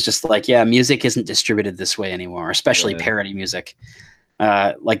he was just like, yeah, music isn't distributed this way anymore, especially parody music.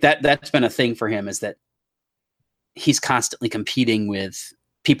 Like that's been a thing for him, is that he's constantly competing with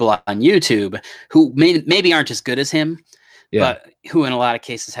people on YouTube who maybe aren't as good as him, but who in a lot of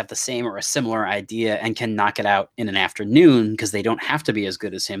cases have the same or a similar idea and can knock it out in an afternoon, because they don't have to be as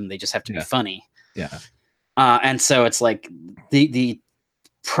good as him. They just have to be funny. Yeah. And so it's like the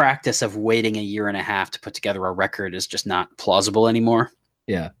practice of waiting a year and a half to put together a record is just not plausible anymore.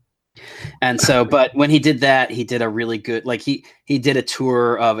 Yeah. And so, but when he did that, he did a really good, like he did a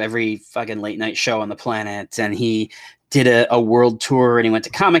tour of every fucking late night show on the planet, and he did a world tour, and he went to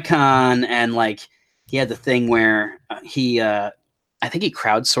Comic-Con, and like he had the thing where I think he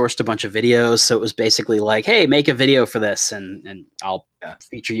crowdsourced a bunch of videos. So it was basically like, hey, make a video for this, and I'll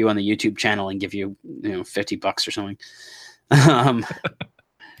feature you on the YouTube channel and give you, $50 or something.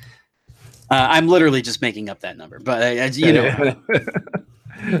 I'm literally just making up that number, but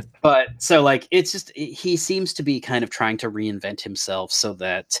but so like, it's just, he seems to be kind of trying to reinvent himself so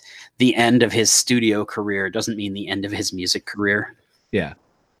that the end of his studio career doesn't mean the end of his music career. Yeah.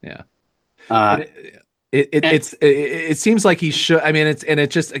 Yeah. It seems like he should. I mean,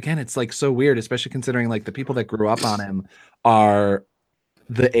 it's like so weird, especially considering like the people that grew up on him are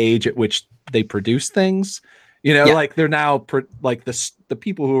the age at which they produce things. Like they're now like the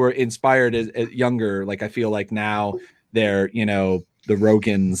people who were inspired as younger. Like I feel like now they're the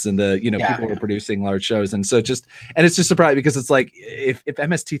Rogans and the people who are producing large shows, and so it's just surprising, because it's like if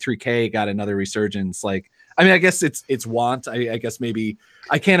MST3K got another resurgence, like, I mean, I guess it's want. I guess maybe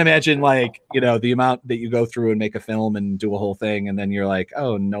I can't imagine like, the amount that you go through and make a film and do a whole thing, and then you're like,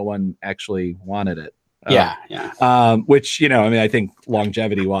 oh, no one actually wanted it. Which, I mean, I think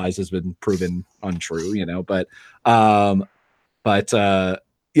longevity wise has been proven untrue, but it's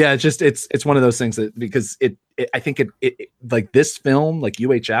one of those things that, because I think it like this film, like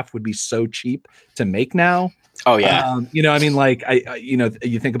UHF, would be so cheap to make now. Oh yeah. I mean, like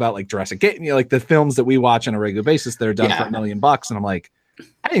you think about like Jurassic Game, like the films that we watch on a regular basis that are done for $1 million, and I'm like,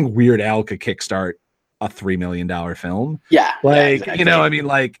 I think Weird Al could kickstart a $3 million film. Yeah. Like, exactly. I mean,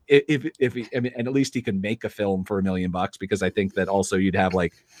 like if he, I mean, and at least he can make a film for $1 million, because I think that also you'd have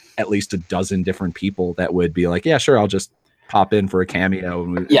like at least a dozen different people that would be like, yeah, sure, I'll just pop in for a cameo.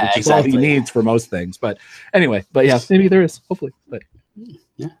 Which is all he needs for most things. But anyway, maybe there is, hopefully. But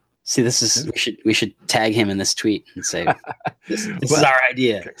yeah. See, this is we should tag him in this tweet and say this is our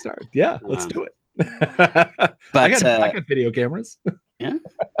idea. Kickstarter. Yeah, let's do it. But I got video cameras. Yeah.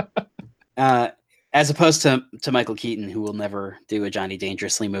 As opposed to Michael Keaton, who will never do a Johnny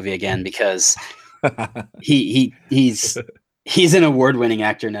Dangerously movie again, because he's an award-winning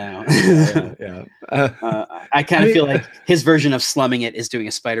actor now. I kind of feel like his version of slumming it is doing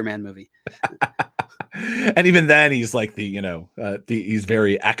a Spider-Man movie. And even then, he's like he's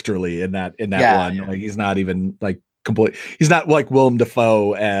very actorly in that one. Yeah. Like he's not even like complete. He's not like Willem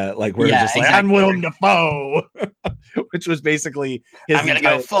Dafoe. Like where he's just like, I'm Willem Dafoe, which was basically I'm gonna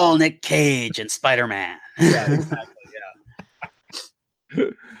go full Nick Cage and Spider-Man. Yeah, exactly.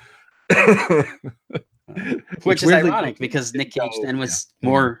 Yeah. Which is ironic, because Nick Cage then was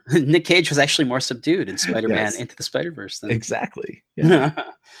more. Nick Cage was actually more subdued in Spider-Man Into the Spider-Verse. Then. Exactly. Yeah.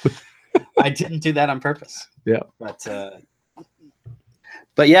 I didn't do that on purpose. Yeah. But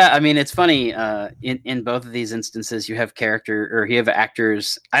yeah, I mean, it's funny. In both of these instances, you have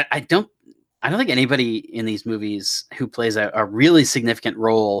actors. I don't think anybody in these movies who plays a really significant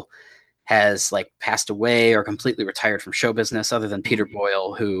role has like passed away or completely retired from show business, other than Peter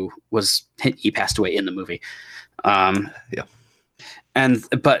Boyle, who passed away in the movie. But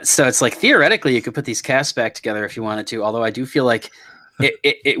so it's like, theoretically you could put these casts back together if you wanted to, although I do feel like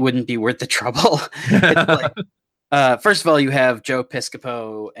it wouldn't be worth the trouble. First of all, you have Joe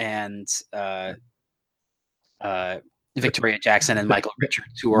Piscopo and Victoria Jackson and Michael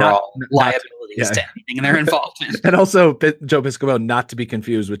Richards, who are all liabilities to anything they're involved in. And also Joe Piscopo, not to be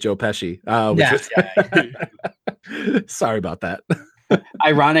confused with Joe Pesci. Sorry about that.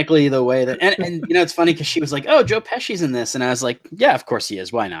 Ironically, the way that, and it's funny because she was like, "Oh, Joe Pesci's in this," and I was like, "Yeah, of course he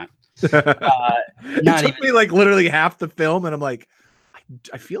is. Why not?" It took me like literally half the film, and I'm like,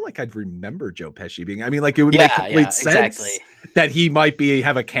 I feel like I'd remember Joe Pesci being. I mean, like it would make complete sense that he might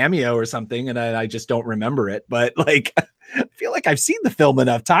have a cameo or something, and I just don't remember it. But like, I feel like I've seen the film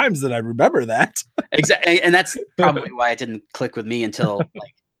enough times that I remember that. Exactly, and that's probably why it didn't click with me until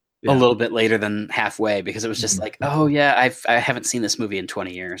like a little bit later than halfway, because it was just like, oh yeah, I haven't seen this movie in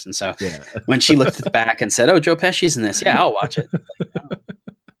 20 years, and so when she looked back and said, "Oh, Joe Pesci's in this," I'll watch it.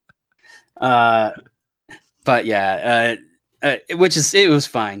 But yeah. It was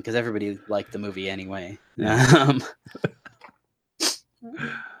fine because everybody liked the movie anyway.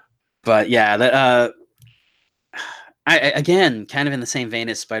 But yeah, that I again, kind of in the same vein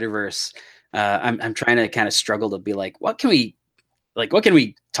as Spider-Verse, I'm trying to kind of struggle to be like, what can we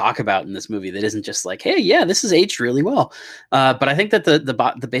talk about in this movie that isn't just like, hey, yeah, this is aged really well. But I think that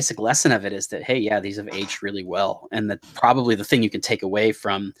the basic lesson of it is that, hey, yeah, these have aged really well, and that probably the thing you can take away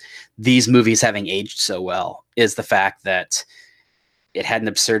from these movies having aged so well is the fact that it had an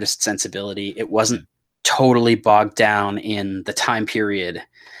absurdist sensibility. It wasn't totally bogged down in the time period.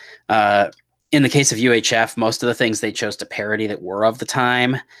 In the case of UHF, most of the things they chose to parody that were of the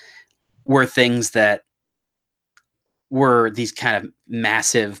time were things that were these kind of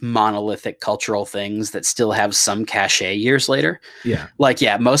massive monolithic cultural things that still have some cachet years later. Yeah. Like,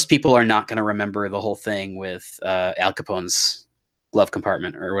 yeah, most people are not going to remember the whole thing with Al Capone's glove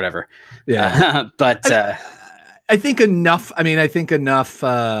compartment or whatever. Yeah. But I think enough. I mean, I think enough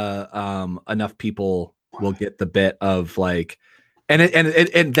people will get the bit of like, and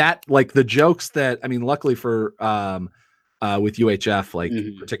that, like, the jokes that, I mean, luckily for with UHF, like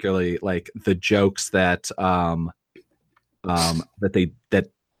particularly like the jokes that that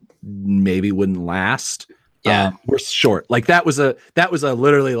maybe wouldn't last. Were short. Like that was a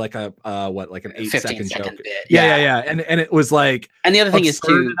literally like a like an 8-second joke. Bit. Yeah. And it was like, and the other thing is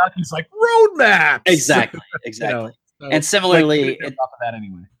too, enough, he's like, roadmaps. Exactly. So, and similarly, like, off of that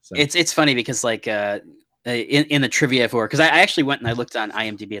anyway. So. It's funny because like in the trivia for, because I actually went and I looked on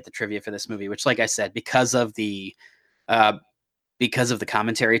IMDb at the trivia for this movie, which, like I said, because of the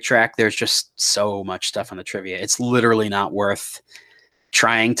commentary track, there's just so much stuff on the trivia. It's literally not worth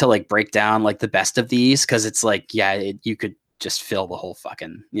trying to like break down like the best of these, because it's like, you could just fill the whole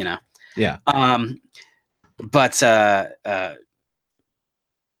fucking, but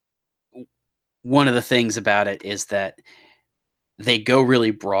one of the things about it is that they go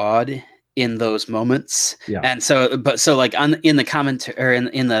really broad in those moments. And so like in the commentary, or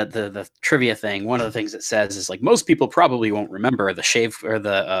in the trivia thing, one of the things it says is like, most people probably won't remember the shave or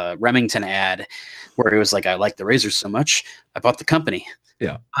the Remington ad where it was like, I like the razors so much I bought the company.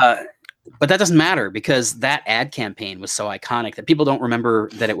 But that doesn't matter, because that ad campaign was so iconic that people don't remember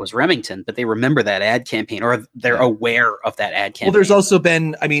that it was Remington, but they remember that ad campaign, or they're aware of that ad campaign. Well, there's also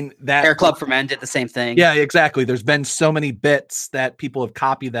been, I mean, that Hair Club for Men did the same thing. Yeah, exactly. There's been so many bits that people have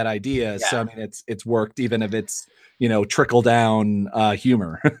copied that idea. So I mean, it's worked, even if it's, trickle down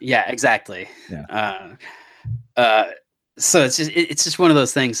humor. Yeah, exactly. So it's just one of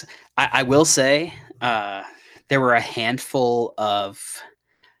those things. I will say there were a handful of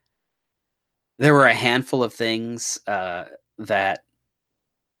things that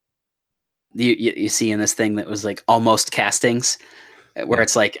you see in this thing that was like almost castings, where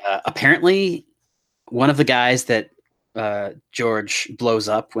it's like apparently one of the guys that George blows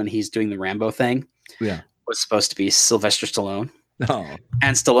up when he's doing the Rambo thing was supposed to be Sylvester Stallone.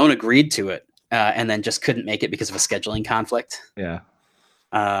 And Stallone agreed to it, and then just couldn't make it because of a scheduling conflict.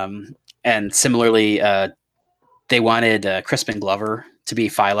 And similarly, they wanted Crispin Glover to be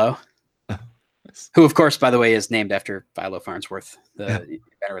Philo, who, of course, by the way, is named after Philo Farnsworth, the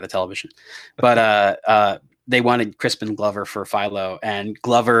inventor of the television. But they wanted Crispin Glover for Philo, and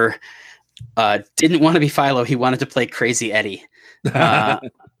Glover didn't want to be Philo. He wanted to play Crazy Eddie.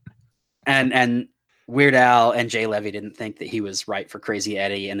 And Weird Al and Jay Levy didn't think that he was right for Crazy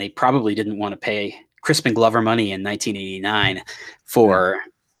Eddie, and they probably didn't want to pay Crispin Glover money in 1989 for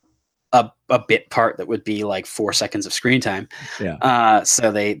a bit part that would be like 4 seconds of screen time.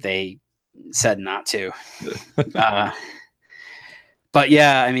 So they said not to. But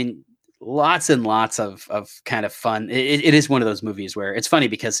yeah, I mean, lots and lots of kind of fun. It is one of those movies where it's funny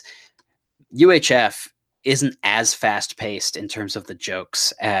because UHF isn't as fast paced in terms of the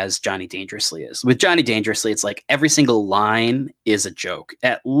jokes as Johnny Dangerously is. With Johnny Dangerously, it's like every single line is a joke,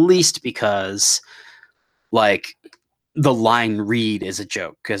 at least because like the line read is a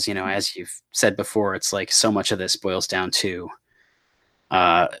joke. Because, you know, as you've said before, it's like so much of this boils down to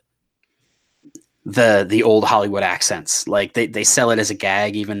the old Hollywood accents. Like they sell it as a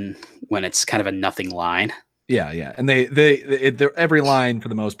gag even when it's kind of a nothing line. Yeah, and every line for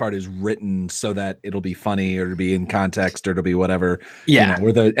the most part is written so that it'll be funny or to be in context or to be whatever. Yeah,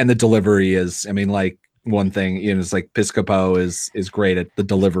 you know, the delivery is. I mean, like one thing, you know, it's like Piscopo is great at the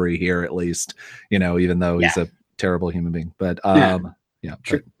delivery here, at least. You know, even though he's a terrible human being, but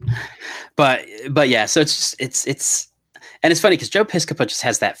true. But yeah, so it's and it's funny because Joe Piscopo just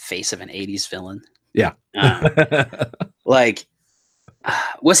has that face of an '80s villain. Yeah, like.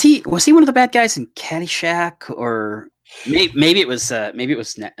 Was he one of the bad guys in Caddyshack, or maybe it was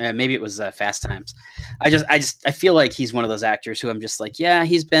Fast Times? I feel like he's one of those actors who I'm just like, yeah,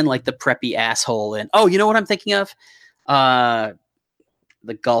 he's been like the preppy asshole in. Oh, you know what I'm thinking of? The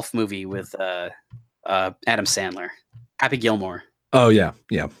golf movie with Adam Sandler, Happy Gilmore. Oh yeah.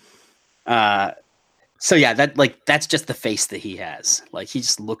 So yeah, that's just the face that he has. Like he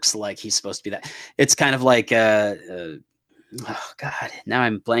just looks like he's supposed to be that. It's kind of like oh God, now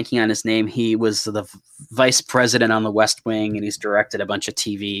I'm blanking on his name. He was the vice president on the West Wing, and he's directed a bunch of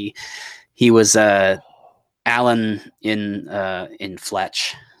TV. He was Alan in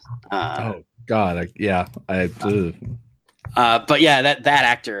Fletch. Oh God, but yeah, that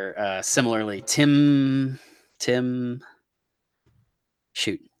actor similarly, Tim.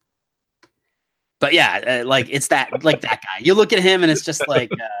 Shoot. But yeah, like it's that guy. You look at him, and it's just like.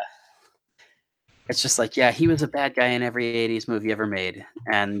 It's just like, yeah, he was a bad guy in every 80s movie ever made.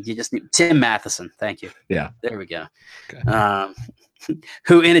 And you just need Tim Matheson. Thank you. Yeah. There we go. Okay.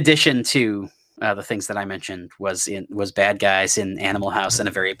 Who, in addition to the things that I mentioned, was bad guys in Animal House and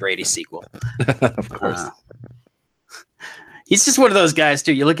a very Brady sequel. Of course. He's just one of those guys,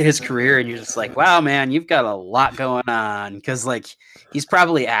 too. You look at his career and you're just like, wow, man, you've got a lot going on. Because, like, he's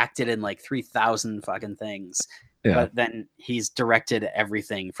probably acted in, like, 3,000 fucking things. Yeah. But then he's directed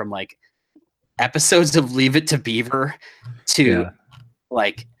everything from, like, episodes of Leave It to Beaver to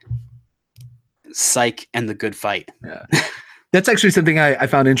like Psych and The Good Fight. Yeah. That's actually something I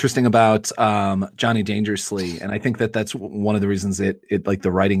found interesting about Johnny Dangerously. And I think that's one of the reasons it like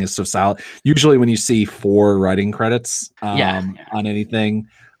the writing is so solid. Usually when you see 4 writing credits on anything,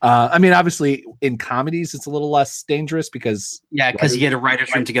 I mean, obviously in comedies, it's a little less dangerous because you get a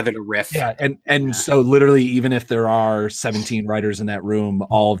writer's room together to riff. Yeah. And so literally, even if there are 17 writers in that room,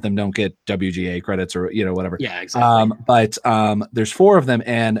 all of them don't get WGA credits or, you know, whatever. Yeah, exactly. But there's 4 of them.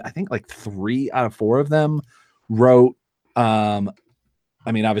 And I think like 3 out of 4 of them wrote, I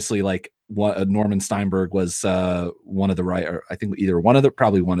mean, obviously like Norman Steinberg was one of the writer. I think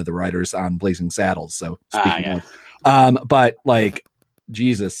probably one of the writers on Blazing Saddles. So speaking of, but like,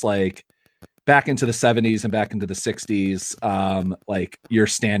 Jesus, like back into the 70s and back into the 60s, like your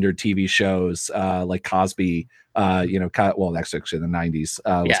standard TV shows, like Cosby, you know, well, that's actually the 90s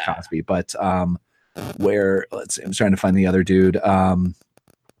was Cosby, but where, let's see, I'm trying to find the other dude. I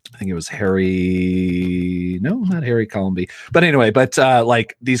think it was not Harry Colomby, but anyway,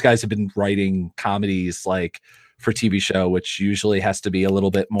 like these guys have been writing comedies like for TV show, which usually has to be a little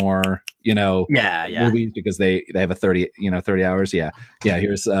bit more, you know, movies because they have a 30 hours. Yeah.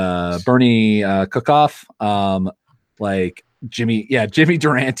 Here's Bernie Cookoff, like Jimmy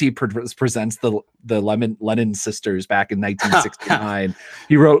Durante presents the Lennon Sisters back in 1969.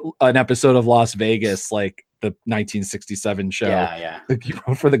 He wrote an episode of Las Vegas, like the 1967 show. Like he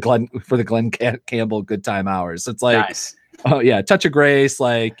wrote for the Glenn Campbell Good Time Hours. It's like, nice. Oh yeah, Touch of Grace,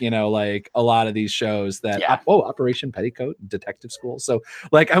 like, you know, like a lot of these shows that Operation Petticoat, Detective School. So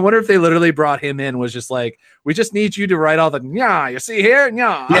like, I wonder if they literally brought him in, was just like, we just need you to write all the you see here,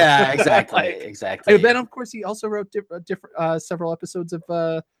 yeah, exactly, exactly. And then of course he also wrote different several episodes of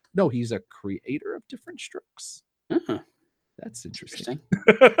no, he's a creator of Different Strokes. That's interesting.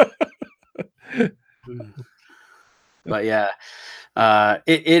 But yeah,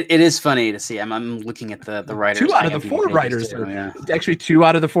 it is funny to see. I'm looking at the writers. 2 out of the 4 writers, actually 2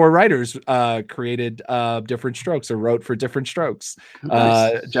 out of the 4 writers created Different Strokes or wrote for Different Strokes.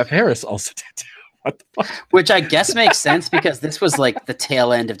 Nice. Jeff Harris also did too. What the fuck? Which I guess makes sense because this was like the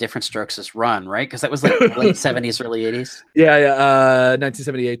tail end of Different Strokes' run, right? Because that was like late 70s, early 80s.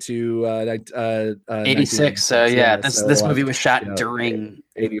 1978 to 86. So yeah, this movie was shot during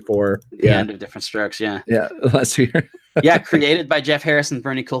 84. The end of Different Strokes. Yeah, last year. Yeah, created by Jeff Harris and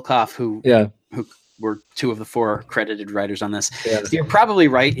Bernie Kulkoff, who were two of the four credited writers on this. Yeah. You're probably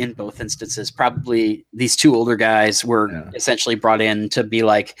right in both instances. Probably these two older guys were essentially brought in to be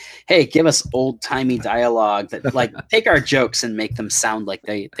like, hey, give us old timey dialogue that like take our jokes and make them sound like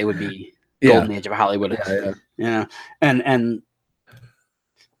they would be golden age of Hollywood.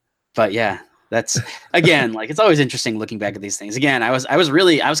 But yeah, that's again, like, it's always interesting looking back at these things. Again, I was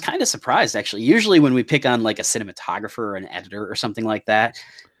kind of surprised actually. Usually when we pick on like a cinematographer or an editor or something like that,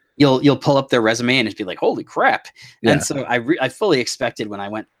 you'll pull up their resume and just be like, holy crap. Yeah. And so I fully expected when I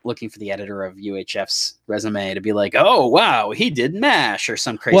went looking for the editor of UHF's resume to be like, oh wow, he did MASH or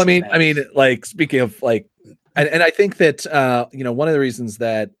some crazy. Well, I mean, like, speaking of like, and I think that, one of the reasons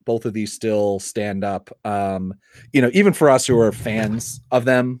that both of these still stand up, even for us who are fans of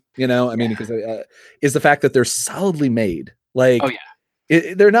them, because is the fact that they're solidly made. Like,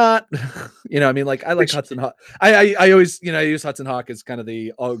 they're not, like, I like Hudson Hawk. I always, I use Hudson Hawk as kind of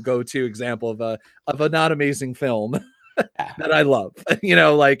the go-to example of a not amazing film that I love,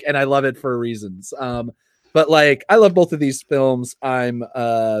 and I love it for reasons. But like, I love both of these films. I'm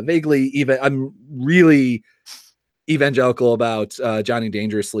I'm really evangelical about Johnny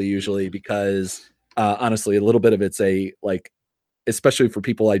Dangerously usually, because honestly, a little bit of it's especially for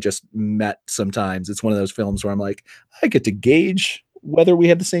people I just met sometimes, it's one of those films where I'm like, I get to gauge whether we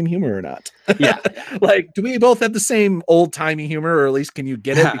have the same humor or not. Yeah. Like, do we both have the same old timey humor, or at least can you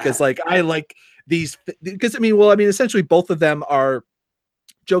get it? Because like, I like these, because essentially both of them are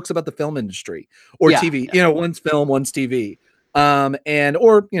jokes about the film industry or TV, one's film, one's TV.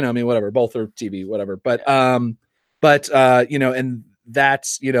 Whatever, both are TV, whatever. But, and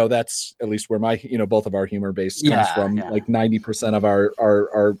that's at least where my, both of our humor base comes from. Like 90%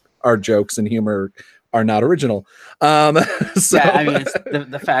 of our jokes and humor are not original. So it's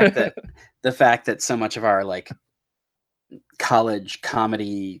the fact that so much of our like college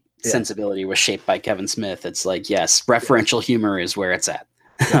comedy sensibility was shaped by Kevin Smith. It's like, yes, referential humor is where it's at.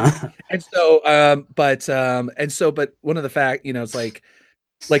 And so, but one of the fact, it's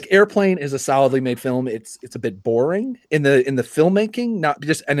like Airplane is a solidly made film. It's a bit boring in the filmmaking, not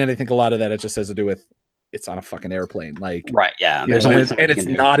just, and then I think a lot of that it just has to do with it's on a fucking airplane, like, right, yeah. There's and it's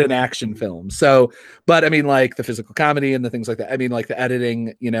not an action film. So, but I mean, like the physical comedy and the things like that. I mean, like the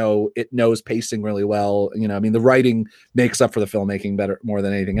editing, it knows pacing really well. The writing makes up for the filmmaking better, more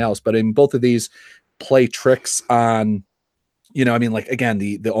than anything else. But in both of these, play tricks on. Like, again,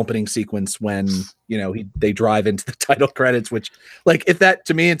 the opening sequence when, they drive into the title credits, which, like, if that,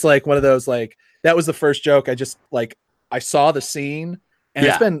 to me, it's like one of those, like, that was the first joke. I just, like, I saw the scene,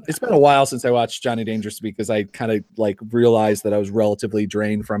 and it's been a while since I watched Johnny Dangerously, because I kind of, like, realized that I was relatively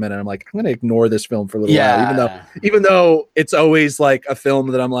drained from it, and I'm like, I'm going to ignore this film for a little while, even though it's always, like, a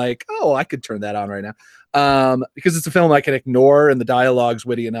film that I'm like, oh, I could turn that on right now. Because it's a film I can ignore, and the dialogue's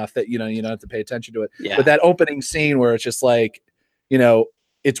witty enough that you don't have to pay attention to it. But that opening scene where it's just like,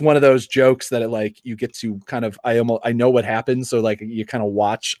 it's one of those jokes that you get to kind of, I know what happens, so like you kind of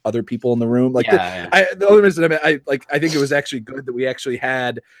watch other people in the room. Like the only reason I think it was actually good that we actually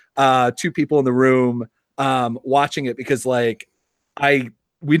had two people in the room watching it, because like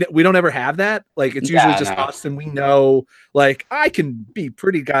we don't ever have that. Like, it's usually just us, and we know, like, I can be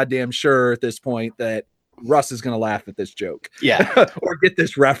pretty goddamn sure at this point that Russ is going to laugh at this joke. Yeah. Or get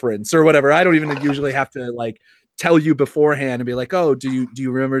this reference or whatever. I don't even usually have to like tell you beforehand and be like, oh, do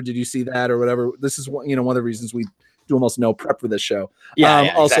you remember? Did you see that or whatever? This is one of the reasons we do almost no prep for this show.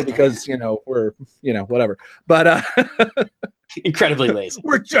 Also because, we're, whatever, but, incredibly lazy.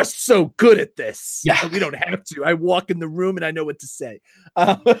 We're just so good at this. Yeah. We don't have to. I walk in the room and I know what to say,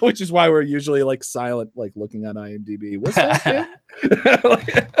 which is why we're usually like silent, like looking on IMDb. What's that?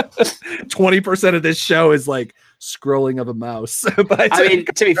 20% of this show is like scrolling of a mouse. But I mean,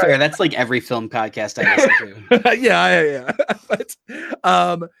 to be fair, that's like every film podcast I listen to. yeah. But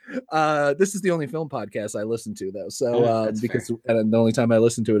this is the only film podcast I listen to, though. So because the only time I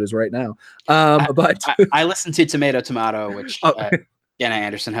listen to it is right now. But I listen to Tomato, which Jenna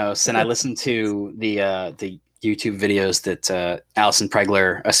Anderson hosts, and I listen to the YouTube videos that Alison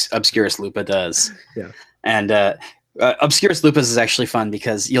Pregler, Obscurus Lupa, does. Yeah, and Obscurus Lupus is actually fun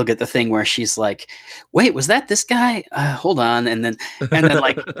because you'll get the thing where she's like, wait, was that this guy? Hold on. And then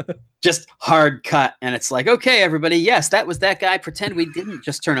like just hard cut. And it's like, okay, everybody. Yes, that was that guy. Pretend we didn't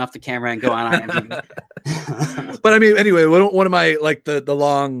just turn off the camera and go on IMDb. But I mean, anyway, one of my, like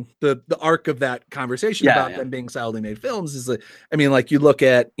the arc of that conversation about them being solidly made films is like, I mean, like you look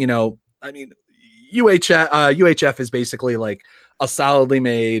at, UHF is basically like a solidly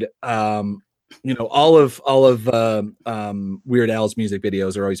made, all of Weird Al's music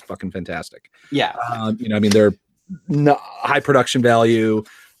videos are always fucking fantastic. Yeah. They're high production value.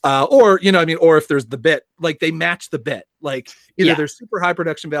 or I mean, or if there's the bit, like they match the bit, like either there's super high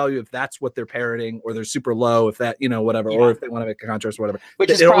production value if that's what they're parroting, or they're super low if that whatever, or if they want to make a contrast or whatever. Which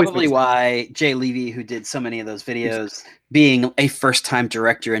is probably why Jay Levy, who did so many of those videos, being a first-time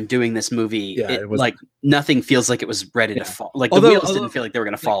director and doing this movie, like nothing feels like it was ready to fall. Like the wheels didn't feel like they were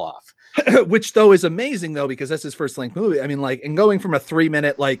going to fall off. Which though is amazing though, because that's his first length movie. I mean, like, and going from a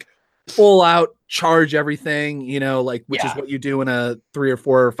 3-minute like full out charge everything, like which is what you do in a 3 or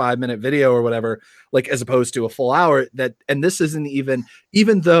 4 or 5 minute video or whatever, like as opposed to a full hour. And this isn't even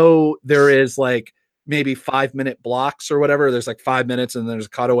though there is like maybe 5-minute blocks or whatever, there's like 5 minutes and there's a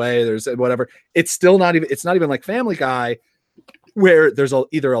cutaway, there's whatever. It's not even like Family Guy where there's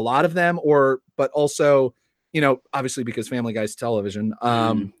either a lot of them but also, obviously because Family Guy's television,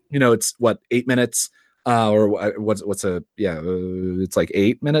 it's what, 8 minutes. It's like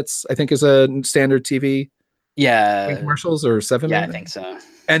 8 minutes, I think, is a standard TV. Yeah. Commercials or 7 minutes. Yeah, I think so.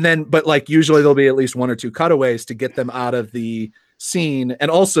 And then, but like usually there'll be at least 1 or 2 cutaways to get them out of the scene. And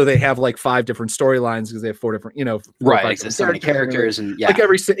also they have like 5 different storylines because they have 4 different, right. So many characters and like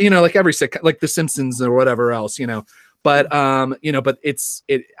every sitcom, like The Simpsons or whatever else, but, but I'm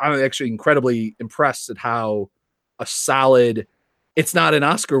actually incredibly impressed at how a solid, it's not an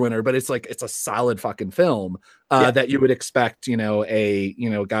Oscar winner, but it's a solid fucking film that you would expect, a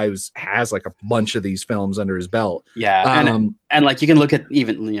guy who has like a bunch of these films under his belt. Yeah. And like you can look at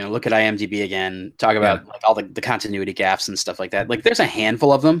look at IMDb again, talk about like all the continuity gaps and stuff like that. Like there's a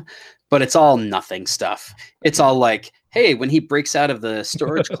handful of them, but it's all nothing stuff. It's all like, hey, when he breaks out of the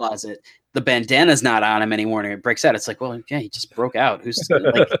storage closet, the bandana's not on him anymore and it breaks out. It's like, well, yeah, he just broke out. Who's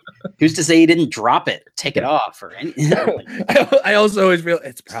to say he didn't drop it or take it off or anything? I also always feel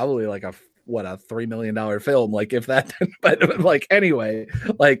it's probably like a $3 million film. Like if that, but like anyway,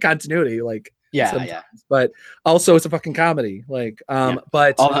 like continuity, like but also it's a fucking comedy. Like,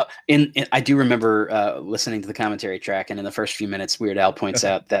 but although I do remember listening to the commentary track, and in the first few minutes, Weird Al points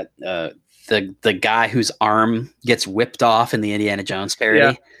out that the guy whose arm gets whipped off in the Indiana Jones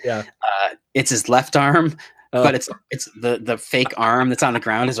parody, it's his left arm, but it's the fake arm that's on the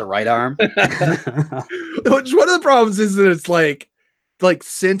ground is a right arm. Which one of the problems is that it's like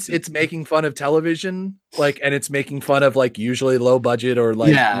since it's making fun of television, like, and it's making fun of like usually low budget or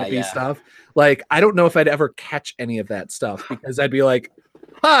like movie stuff. Like, I don't know if I'd ever catch any of that stuff because I'd be like,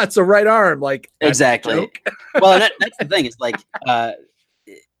 it's a right arm. Like, exactly. Well, that's the thing. It's like,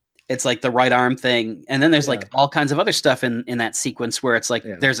 it's like the right arm thing. And then there's like all kinds of other stuff in that sequence where it's like,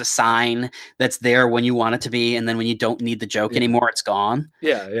 there's a sign that's there when you want it to be. And then when you don't need the joke anymore, it's gone.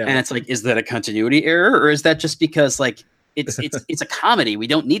 Yeah. And it's like, is that a continuity error? Or is that just because like, it's a comedy. We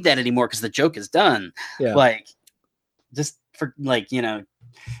don't need that anymore because the joke is done. Yeah. Like, just for like,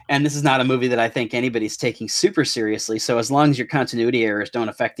 and this is not a movie that I think anybody's taking super seriously. So as long as your continuity errors don't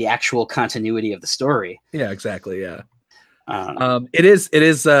affect the actual continuity of the story. Yeah, exactly. Yeah. It is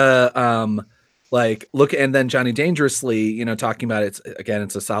like look, and then Johnny Dangerously, talking about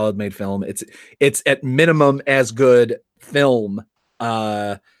it's a solid made film. It's at minimum as good film.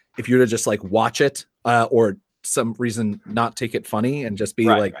 If you were to just like watch it, or some reason not take it funny and just be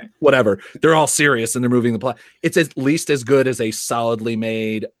whatever, they're all serious and they're moving the plot. It's at least as good as a solidly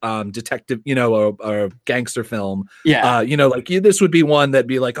made detective, or gangster film. Like this would be one that'd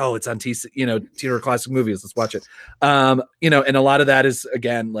be like, oh, it's on Theater Classic Movies, let's watch it. And a lot of that is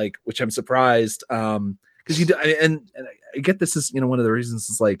again like, which I'm surprised because and I get this is one of the reasons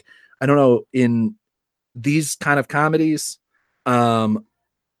is like, I don't know, in these kind of comedies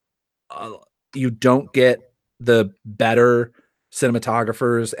you don't get the better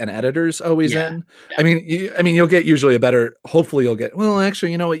cinematographers and editors always in. I mean, you'll get usually hopefully you'll get, well,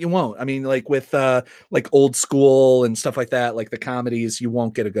 actually, you won't. I mean, like with like Old School and stuff like that, like the comedies, you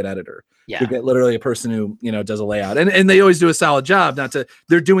won't get a good editor. You'll get literally a person who, does a layout and they always do a solid job.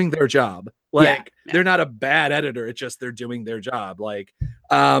 They're doing their job. Like they're not a bad editor. It's just, they're doing their job. Like,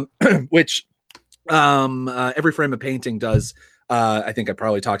 which Every Frame of Painting does. I think I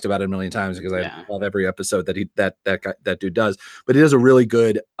probably talked about it a million times because I love every episode that dude does. But he does a really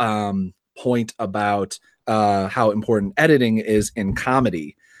good point about how important editing is in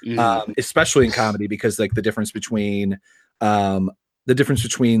comedy, especially in comedy, because like the difference between the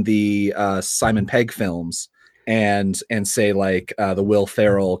Simon Pegg films and say like the Will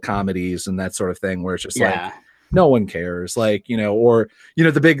Ferrell comedies and that sort of thing, where it's just like no one cares, like or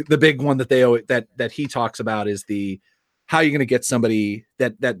the big one that he talks about is how are you going to get somebody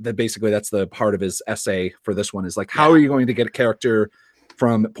that basically that's the part of his essay for this one is like, how are you going to get a character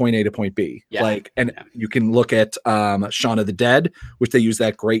from point A to point B. Yeah. Like, and you can look at Shaun of the Dead, which they use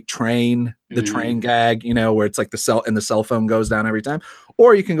that great train, the Mhm. train gag, you know, where it's like the cell phone goes down every time.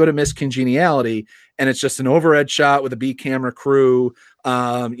 Or you can go to Miss Congeniality, and it's just an overhead shot with a B camera crew,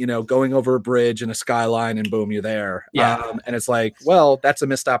 you know, going over a bridge and a skyline, and boom, you're there. Yeah. And it's like, well, that's a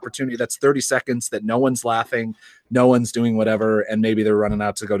missed opportunity. That's 30 seconds that no one's laughing, no one's doing whatever, and maybe they're running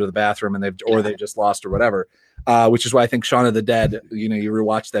out to go to the bathroom and they just lost or whatever. Which is why I think Shaun of the Dead, you know, you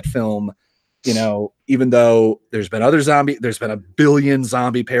rewatch that film, you know, even though there's been a billion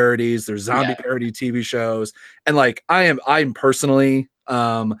zombie parodies, there's zombie parody TV shows, and like I'm personally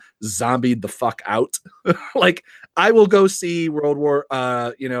zombied the fuck out. Like I will go see World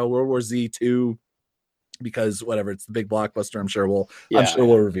War Z 2 because whatever, it's the big blockbuster. I'm sure we'll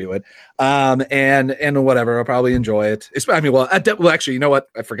review it. And whatever, I'll probably enjoy it. Actually, you know what?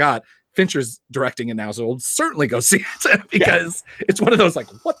 I forgot. Fincher's directing it now, so we'll certainly go see it because it's one of those like,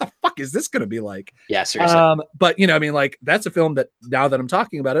 what the fuck is this going to be like? Yeah, seriously. But you know, I mean, like that's a film that now that I'm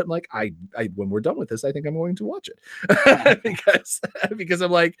talking about it, like I when we're done with this, I think I'm going to watch it because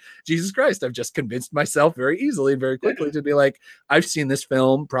I'm like, Jesus Christ, I've just convinced myself very easily and very quickly to be like, I've seen this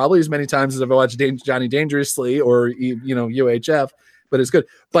film probably as many times as I've watched Johnny Dangerously or you know UHF, but it's good.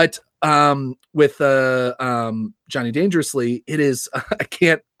 But with Johnny Dangerously, it is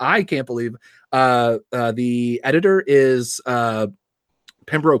I can't believe the editor is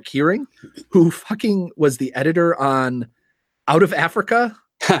Pembroke Keating, who fucking was the editor on Out of Africa,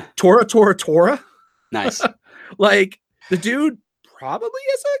 Tora. Nice. Like the dude probably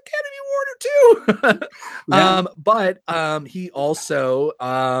has an Academy Award or two. But he also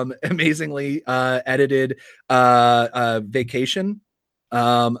amazingly edited Vacation.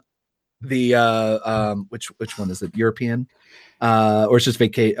 Which one is it? European, or it's just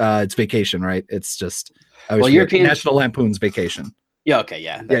it's Vacation, right? It's just European National Lampoon's Vacation. Yeah. Okay.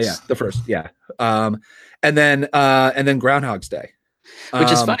 Yeah. The first. Yeah. And then Groundhog's Day,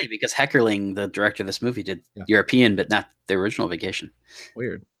 which is funny because Heckerling, the director of this movie, did European, but not the original Vacation.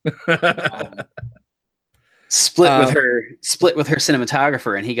 Weird. Split with her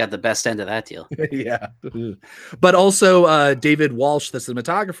cinematographer, and he got the best end of that deal. Yeah. But also David Walsh, the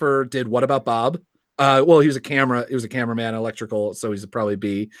cinematographer, did What About Bob? Well, he was a cameraman, electrical, so he's probably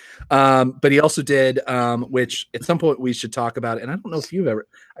B. But he also did which at some point we should talk about, and I don't know if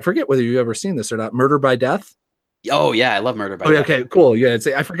I forget whether you've ever seen this or not, Murder by Death. Oh yeah, I love Murder by Death. Okay, cool. Yeah,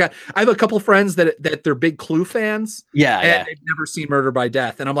 I forgot. I have a couple of friends that they're big Clue fans. Yeah, they've never seen Murder by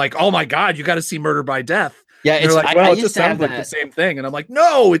Death, and I'm like, oh my god, you got to see Murder by Death. Yeah, it's like, well, it just sounds like the same thing, and I'm like,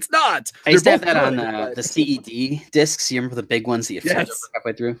 no, it's not. I used to have that on the CED discs. You remember the big ones that you flipped over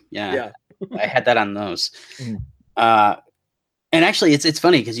halfway through? Yeah. I had that on those. Mm. And actually, it's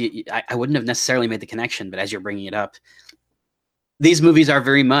funny because I wouldn't have necessarily made the connection, but as you're bringing it up, these movies are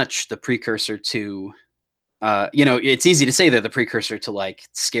very much the precursor to. It's easy to say they're the precursor to like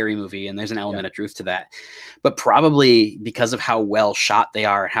Scary Movie, and there's an element of truth to that. But probably because of how well shot they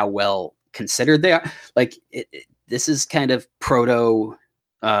are, how well considered they are, like this is kind of proto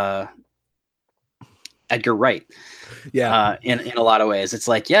Edgar Wright. Yeah. In a lot of ways, it's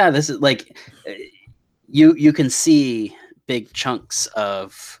like, this is like you can see big chunks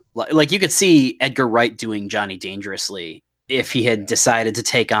of like you could see Edgar Wright doing Johnny Dangerously if he had decided to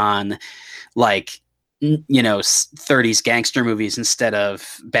take on like 30s gangster movies instead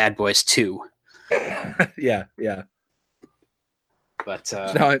of Bad Boys 2. Yeah. But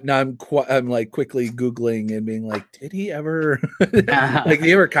now I'm like quickly Googling and being like, did he ever like did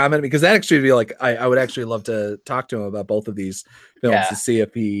he ever comment? Because that actually would be like I would actually love to talk to him about both of these films to see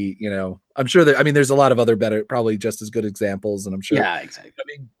if he, I'm sure that there's a lot of other better, probably just as good examples, and I'm sure exactly.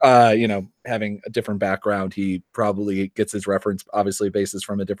 Having a different background, he probably gets his reference obviously basis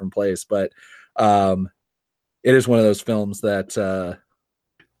from a different place, but it is one of those films that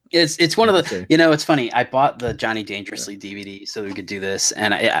it's one of the it's funny, I bought the Johnny Dangerously DVD so we could do this,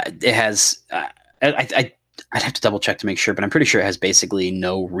 and it has I'd have to double check to make sure, but I'm pretty sure it has basically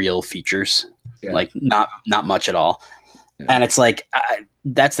no real features, like not much at all. And it's like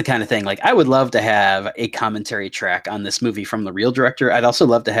that's the kind of thing, like I would love to have a commentary track on this movie from the real director. I'd also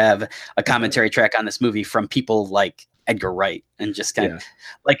love to have a commentary track on this movie from people like Edgar Wright, and just kind of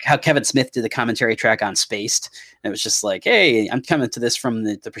like how Kevin Smith did the commentary track on Spaced. And it was just like, hey, I'm coming to this from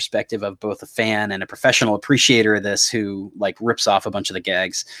the perspective of both a fan and a professional appreciator of this who like rips off a bunch of the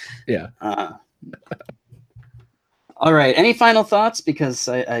gags. Yeah. All right. Any final thoughts? Because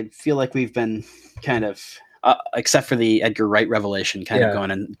I feel like we've been kind of, except for the Edgar Wright revelation, kind of going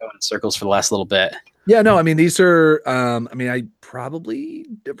in circles for the last little bit. Yeah, no, I mean, these are, I probably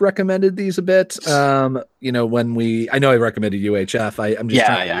recommended these a bit. When I know I recommended UHF. I'm just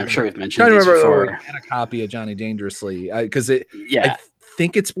I'm sure we've mentioned trying to these remember before. whether we had a copy of Johnny Dangerously because I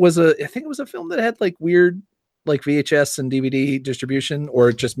think it was a film that had like weird, like VHS and DVD distribution, or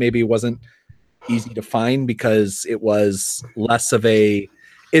it just maybe wasn't easy to find because it was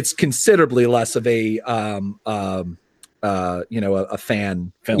it's considerably less of a fan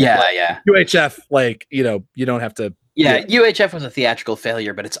film. UHF, you don't have to. UHF was a theatrical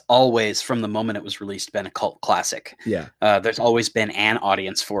failure, but it's always, from the moment it was released, been a cult classic. Yeah. There's always been an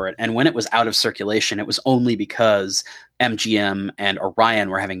audience for it. And when it was out of circulation, it was only because MGM and Orion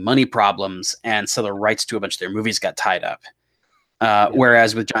were having money problems. And so the rights to a bunch of their movies got tied up.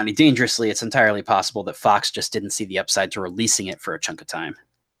 Whereas with Johnny Dangerously, it's entirely possible that Fox just didn't see the upside to releasing it for a chunk of time.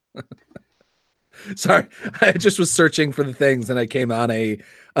 Sorry, I just was searching for the things and I came on a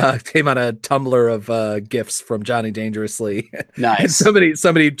Tumblr of gifs from Johnny Dangerously. Nice. And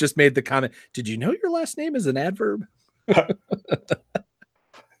somebody just made the comment, did you know your last name is an adverb?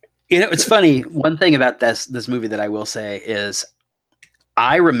 It's funny. One thing about this movie that I will say is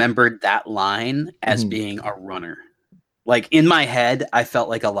I remembered that line as being a runner. Like in my head, I felt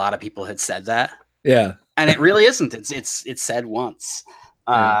like a lot of people had said that. Yeah. And it really isn't. It's said once.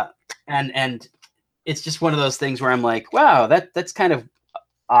 And it's just one of those things where I'm like, wow, that's kind of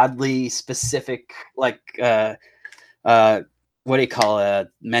oddly specific, like what do you call a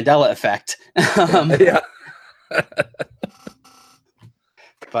Mandela effect? Yeah.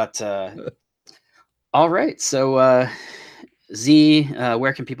 But all right. So Z,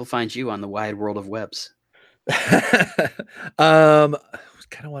 where can people find you on the wide world of webs?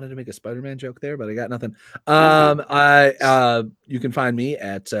 Kind of wanted to make a Spider-Man joke there, but I got nothing. You can find me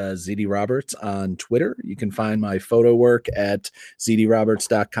at ZD Roberts on Twitter. You can find my photo work at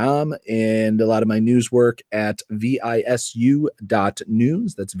zdroberts.com and a lot of my news work at visu.news.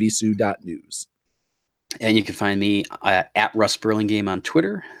 That's visu.news. And you can find me at Russ Burlingame on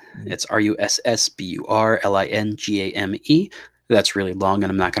Twitter. It's RUSSBURLINGAME. That's really long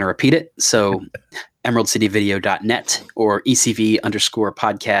and I'm not going to repeat it. So emeraldcityvideo.net or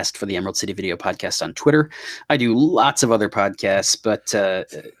ECV_podcast for the Emerald City Video Podcast on Twitter. I do lots of other podcasts, but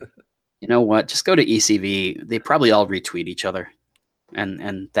you know what? Just go to ECV. They probably all retweet each other.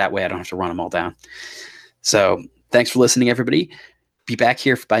 And that way I don't have to run them all down. So thanks for listening, everybody. Be back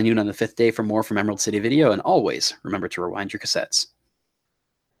here by noon on the 5th day for more from Emerald City Video. And always remember to rewind your cassettes.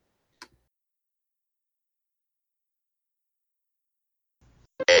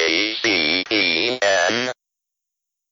 ACP.